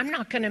favorite. And I'm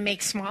not going to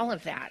make small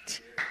of that.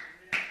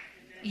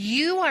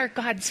 You are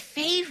God's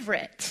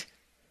favorite.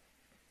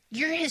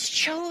 You're his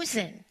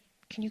chosen.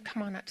 Can you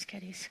come on up,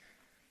 Sketties?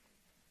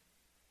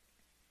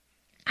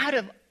 Out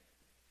of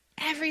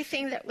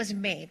everything that was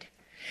made.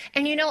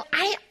 And you know,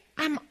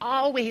 I'm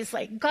always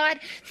like, God,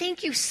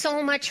 thank you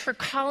so much for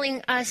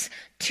calling us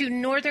to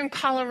northern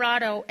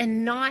Colorado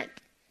and not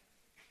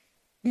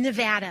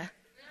Nevada.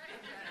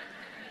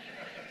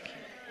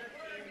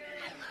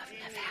 I love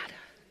Nevada.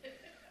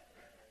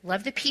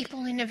 Love the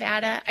people in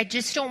Nevada. I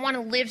just don't want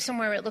to live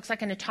somewhere where it looks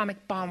like an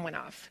atomic bomb went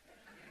off.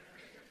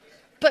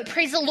 But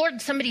praise the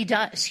Lord, somebody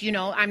does, you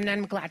know,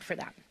 I'm glad for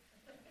that.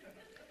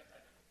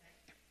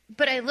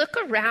 But I look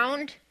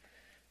around,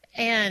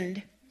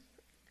 and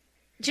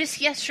just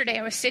yesterday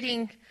I was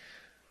sitting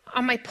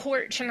on my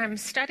porch and I'm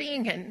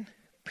studying and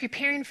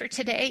preparing for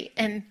today,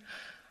 and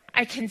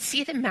I can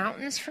see the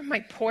mountains from my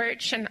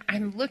porch, and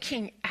I'm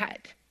looking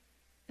at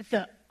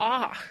the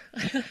awe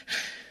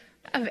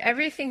of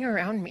everything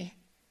around me.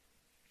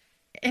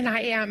 And I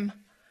am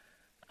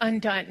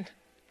undone.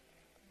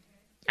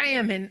 I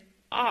am in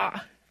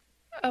awe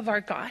of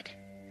our God.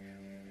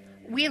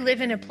 We live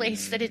in a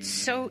place that it's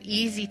so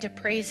easy to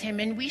praise him,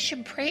 and we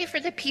should pray for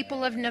the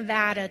people of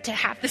Nevada to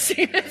have the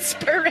same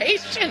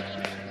inspiration.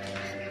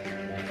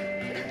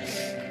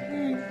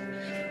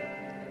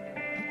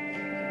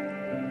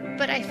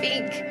 But I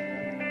think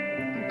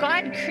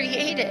God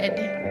created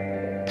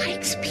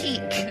Pikes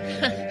Peak.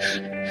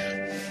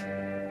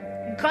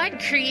 God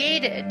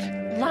created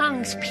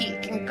Longs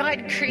Peak, and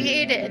God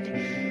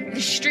created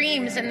the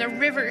streams and the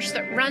rivers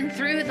that run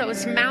through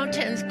those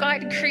mountains.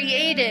 God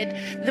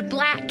created the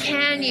Black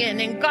Canyon,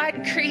 and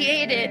God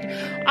created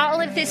all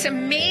of this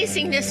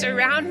amazingness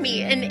around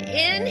me. And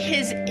in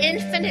his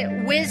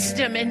infinite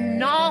wisdom and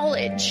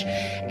knowledge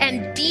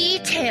and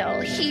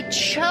detail, he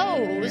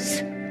chose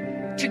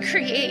to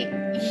create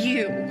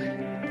you.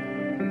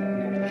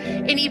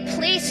 And he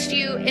placed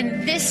you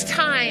in this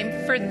time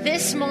for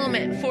this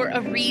moment for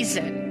a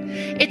reason.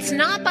 It's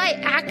not by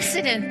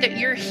accident that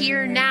you're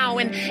here now,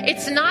 and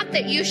it's not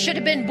that you should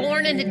have been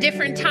born in a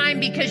different time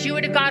because you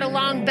would have got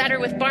along better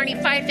with Barney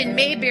Fife and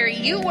Mayberry.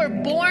 You were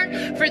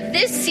born for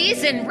this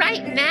season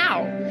right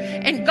now,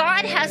 and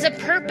God has a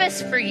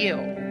purpose for you.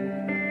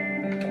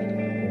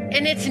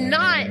 And it's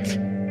not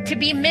to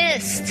be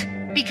missed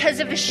because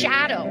of a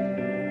shadow.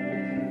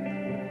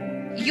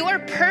 Your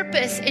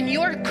purpose and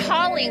your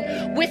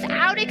calling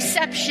without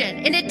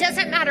exception. And it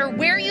doesn't matter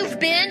where you've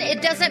been.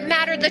 It doesn't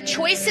matter the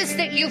choices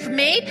that you've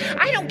made.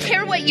 I don't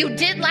care what you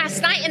did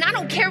last night, and I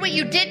don't care what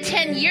you did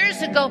 10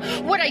 years ago.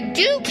 What I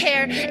do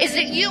care is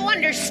that you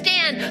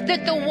understand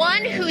that the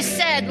one who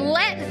said,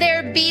 "Let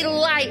there be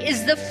light,"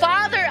 is the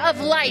Father of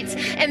lights.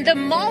 And the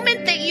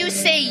moment that you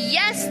say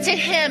yes to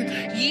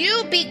him,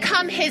 you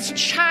become his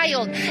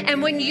child.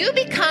 And when you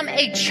become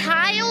a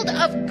child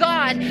of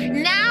God,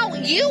 now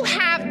you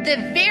have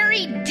the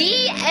very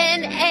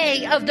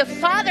DNA of the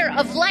Father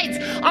of lights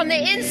on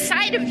the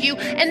inside of you.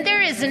 And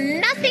there is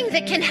nothing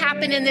that can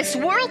happen in this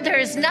world. There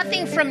is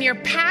nothing from your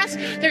past.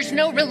 There's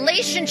no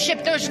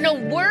relationship. There's no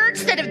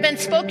words that have been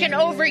spoken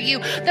over you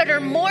that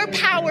are more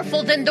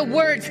powerful than the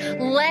words,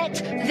 "Let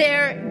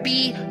there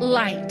be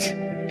light."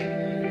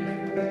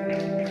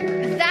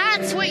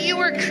 That's what what you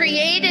were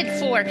created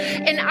for.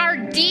 And our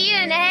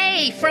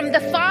DNA from the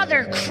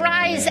Father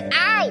cries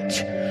out,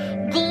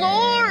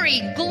 glory,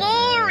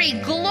 glory,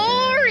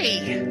 glory.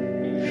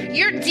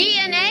 Your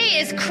DNA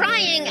is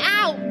crying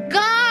out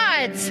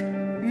God's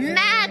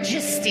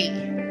majesty.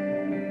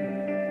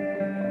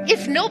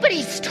 If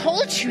nobody's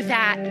told you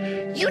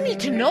that, you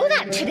need to know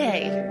that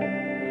today.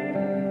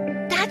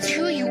 That's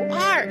who you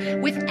are.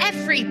 With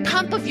every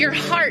pump of your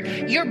heart,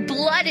 your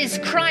blood is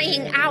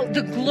crying out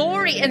the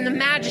glory and the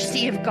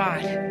majesty of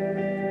God.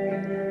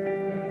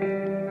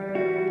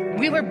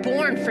 We were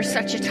born for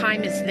such a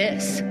time as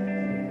this.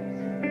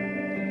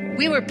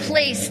 We were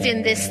placed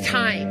in this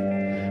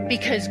time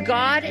because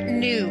God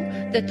knew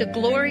that the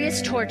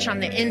glorious torch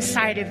on the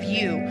inside of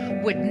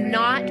you would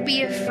not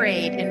be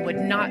afraid and would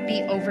not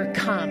be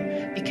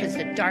overcome because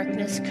the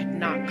darkness could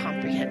not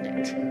comprehend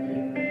it.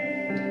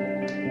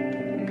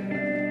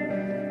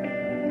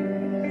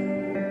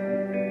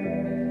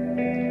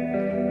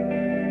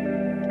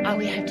 All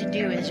we have to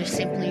do is just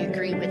simply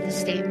agree with the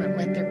statement,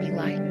 let there be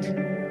light.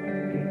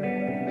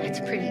 That's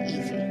pretty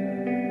easy.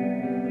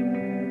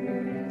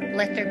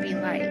 Let there be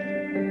light.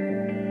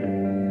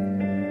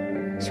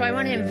 So I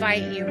want to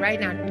invite you right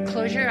now,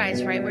 close your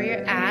eyes right where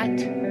you're at.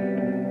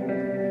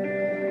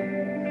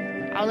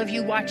 All of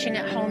you watching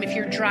at home, if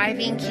you're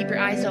driving, keep your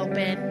eyes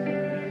open.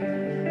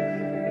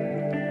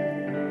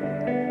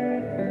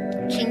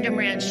 Kingdom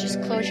Ranch,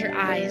 just close your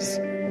eyes.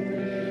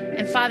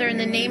 And Father, in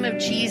the name of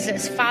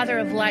Jesus, Father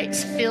of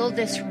lights, fill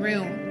this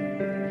room.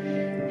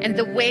 And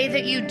the way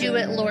that you do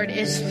it, Lord,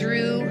 is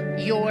through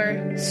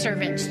your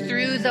servants,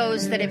 through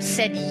those that have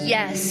said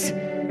yes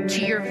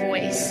to your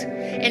voice.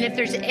 And if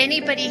there's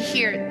anybody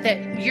here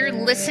that you're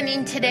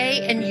listening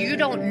today and you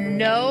don't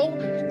know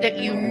that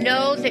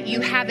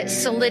you have it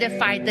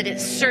solidified, that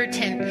it's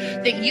certain,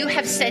 that you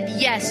have said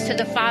yes to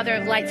the Father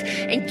of lights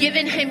and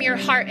given him your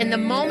heart. And the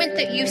moment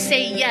that you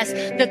say yes,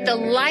 that the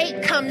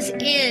light comes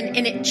in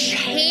and it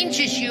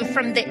changes you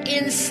from the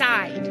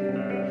inside.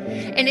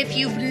 And if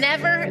you've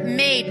never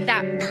made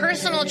that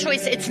personal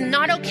choice, it's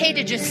not okay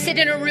to just sit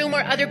in a room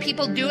where other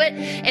people do it.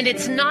 And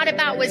it's not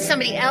about what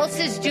somebody else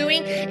is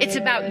doing. It's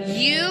about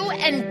you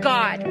and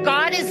God.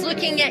 God is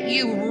looking at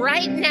you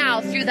right now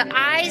through the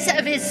eyes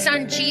of his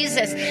son,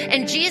 Jesus.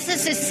 And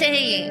Jesus is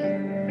saying,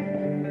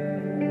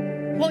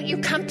 won't you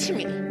come to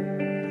me?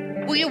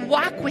 Will you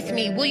walk with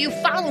me? Will you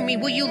follow me?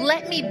 Will you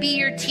let me be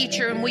your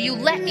teacher? And will you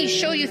let me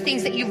show you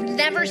things that you've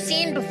never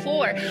seen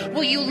before?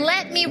 Will you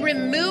let me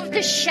remove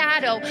the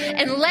shadow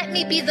and let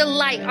me be the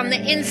light on the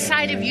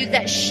inside of you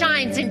that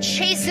shines and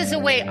chases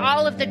away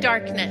all of the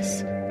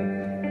darkness?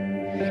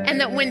 And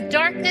that when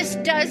darkness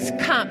does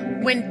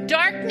come, when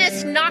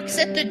darkness knocks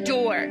at the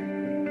door,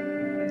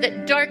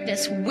 that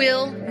darkness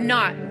will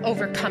not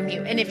overcome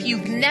you. And if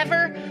you've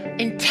never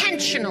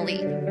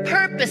intentionally,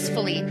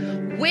 purposefully,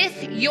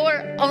 with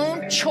your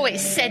own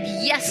choice said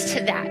yes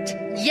to that,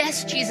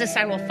 yes, Jesus,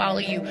 I will follow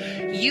you,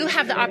 you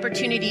have the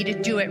opportunity to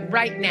do it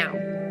right now.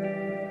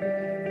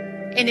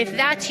 And if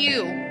that's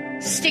you,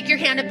 stick your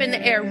hand up in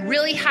the air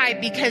really high,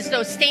 because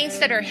those things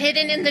that are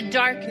hidden in the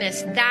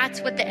darkness,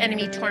 that's what the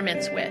enemy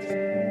torments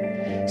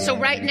with. So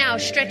right now,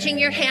 stretching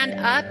your hand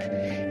up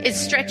is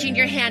stretching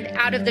your hand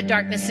out of the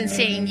darkness and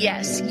saying,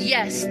 yes,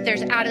 yes,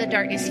 there's out of the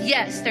darkness.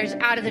 Yes, there's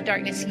out of the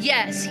darkness.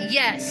 Yes,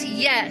 yes,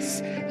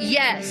 yes,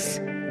 yes,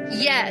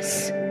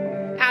 yes,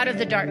 out of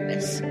the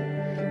darkness.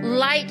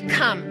 Light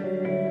come.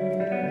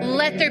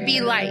 Let there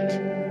be light.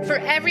 For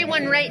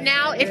everyone right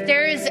now, if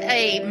there is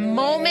a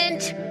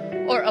moment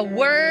or a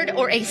word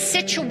or a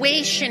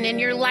situation in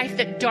your life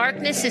that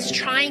darkness is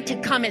trying to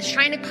come, it's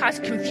trying to cause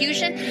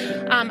confusion,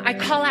 I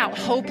call out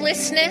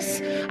hopelessness.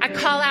 I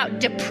call out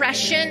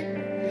depression.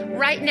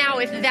 Right now,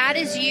 if that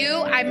is you,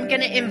 I'm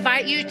going to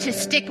invite you to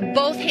stick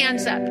both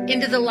hands up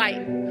into the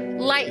light.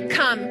 Light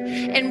come.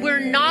 And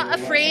we're not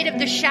afraid of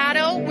the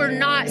shadow. We're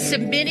not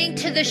submitting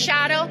to the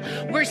shadow.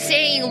 We're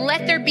saying,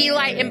 let there be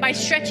light. And by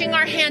stretching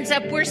our hands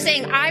up, we're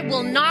saying, I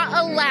will not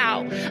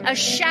allow a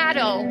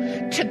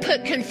shadow to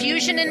put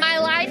confusion in my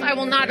life. I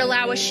will not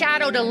allow a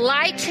shadow to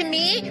lie to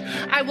me.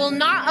 I will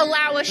not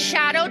allow a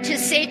shadow to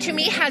say to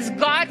me, has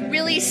God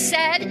really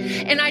said?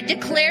 And I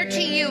declare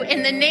to you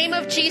in the name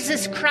of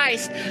Jesus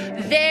Christ,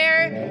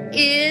 there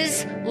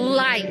is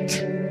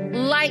light.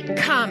 Light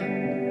come.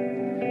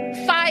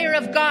 Fire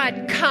of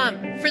God,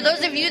 come. For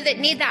those of you that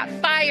need that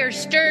fire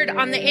stirred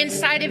on the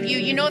inside of you,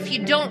 you know, if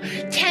you don't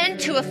tend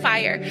to a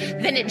fire,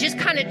 then it just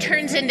kind of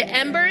turns into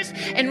embers.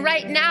 And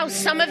right now,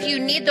 some of you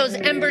need those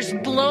embers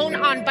blown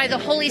on by the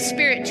Holy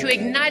Spirit to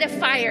ignite a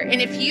fire.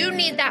 And if you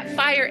need that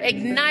fire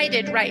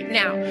ignited right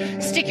now,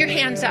 stick your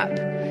hands up.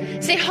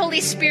 Say, Holy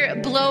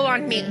Spirit, blow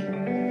on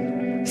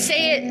me.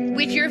 Say it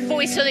with your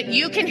voice so that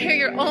you can hear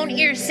your own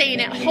ears saying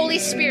it. Holy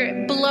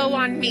Spirit, blow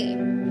on me.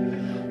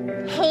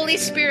 Holy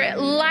Spirit,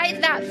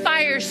 light that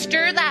fire,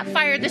 stir that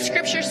fire. The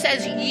scripture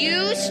says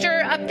you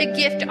stir up the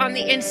gift on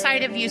the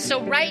inside of you.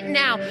 So right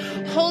now,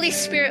 Holy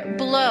Spirit,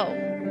 blow.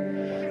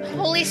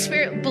 Holy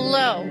Spirit,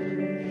 blow.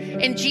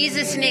 In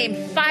Jesus'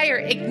 name, fire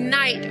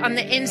ignite on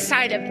the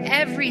inside of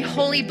every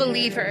holy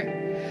believer.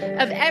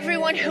 of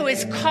everyone who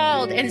is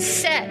called and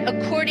set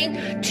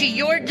according to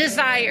your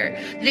desire,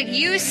 that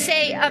you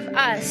say of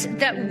us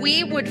that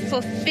we would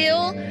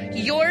fulfill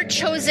your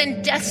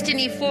chosen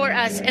destiny for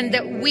us, and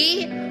that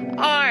we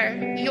are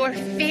your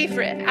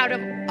favorite out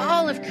of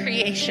all of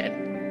creation.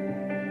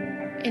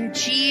 In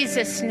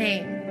Jesus'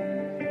 name,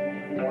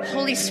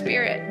 Holy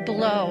Spirit,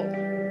 blow.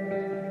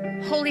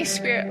 Holy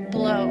Spirit,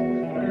 blow.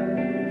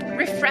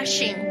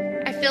 Refreshing.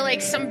 I feel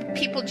like some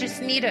people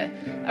just need a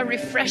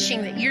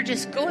refreshing, that you're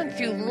just going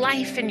through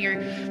life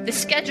and the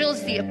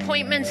schedules, the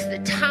appointments, the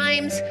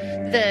times,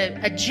 the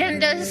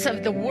agendas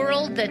of the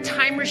world, the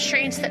time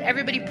restraints that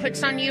everybody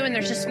puts on you, and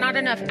there's just not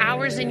enough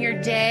hours in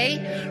your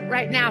day.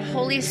 Right now,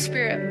 Holy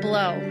Spirit,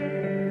 blow.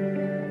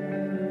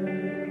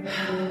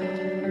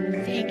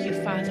 Thank you,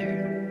 Father.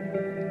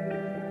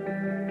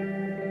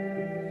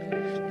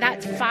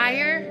 That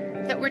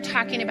fire that we're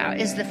talking about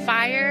is the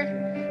fire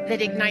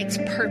that ignites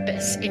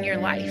purpose in your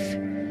life.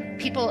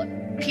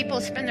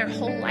 People spend their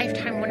whole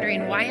lifetime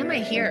wondering, why am I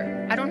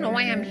here? I don't know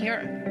why I'm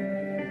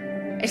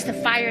here. It's the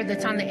fire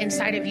that's on the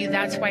inside of you.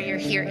 That's why you're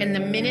here. And the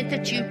minute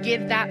that you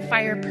give that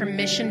fire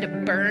permission to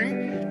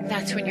burn,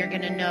 that's when you're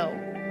going to know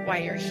why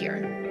you're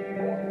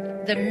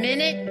here. The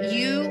minute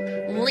you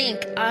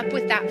link up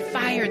with that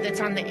fire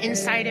that's on the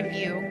inside of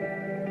you,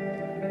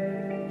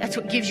 that's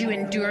what gives you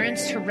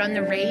endurance to run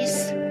the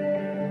race.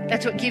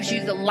 That's what gives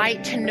you the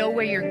light to know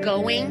where you're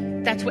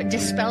going. That's what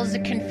dispels the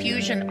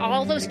confusion.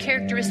 All those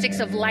characteristics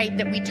of light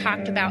that we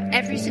talked about,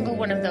 every single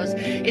one of those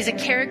is a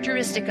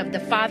characteristic of the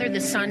Father, the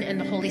Son, and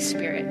the Holy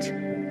Spirit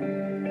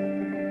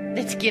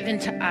that's given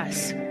to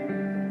us.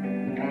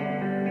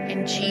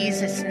 In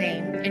Jesus'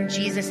 name. In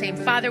Jesus' name.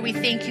 Father, we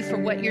thank you for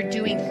what you're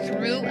doing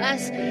through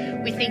us.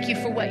 We thank you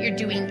for what you're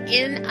doing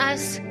in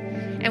us.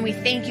 And we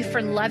thank you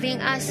for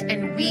loving us.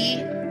 And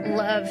we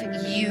love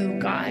you,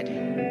 God.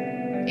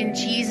 In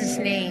Jesus'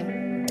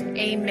 name,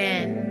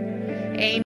 amen. Amen.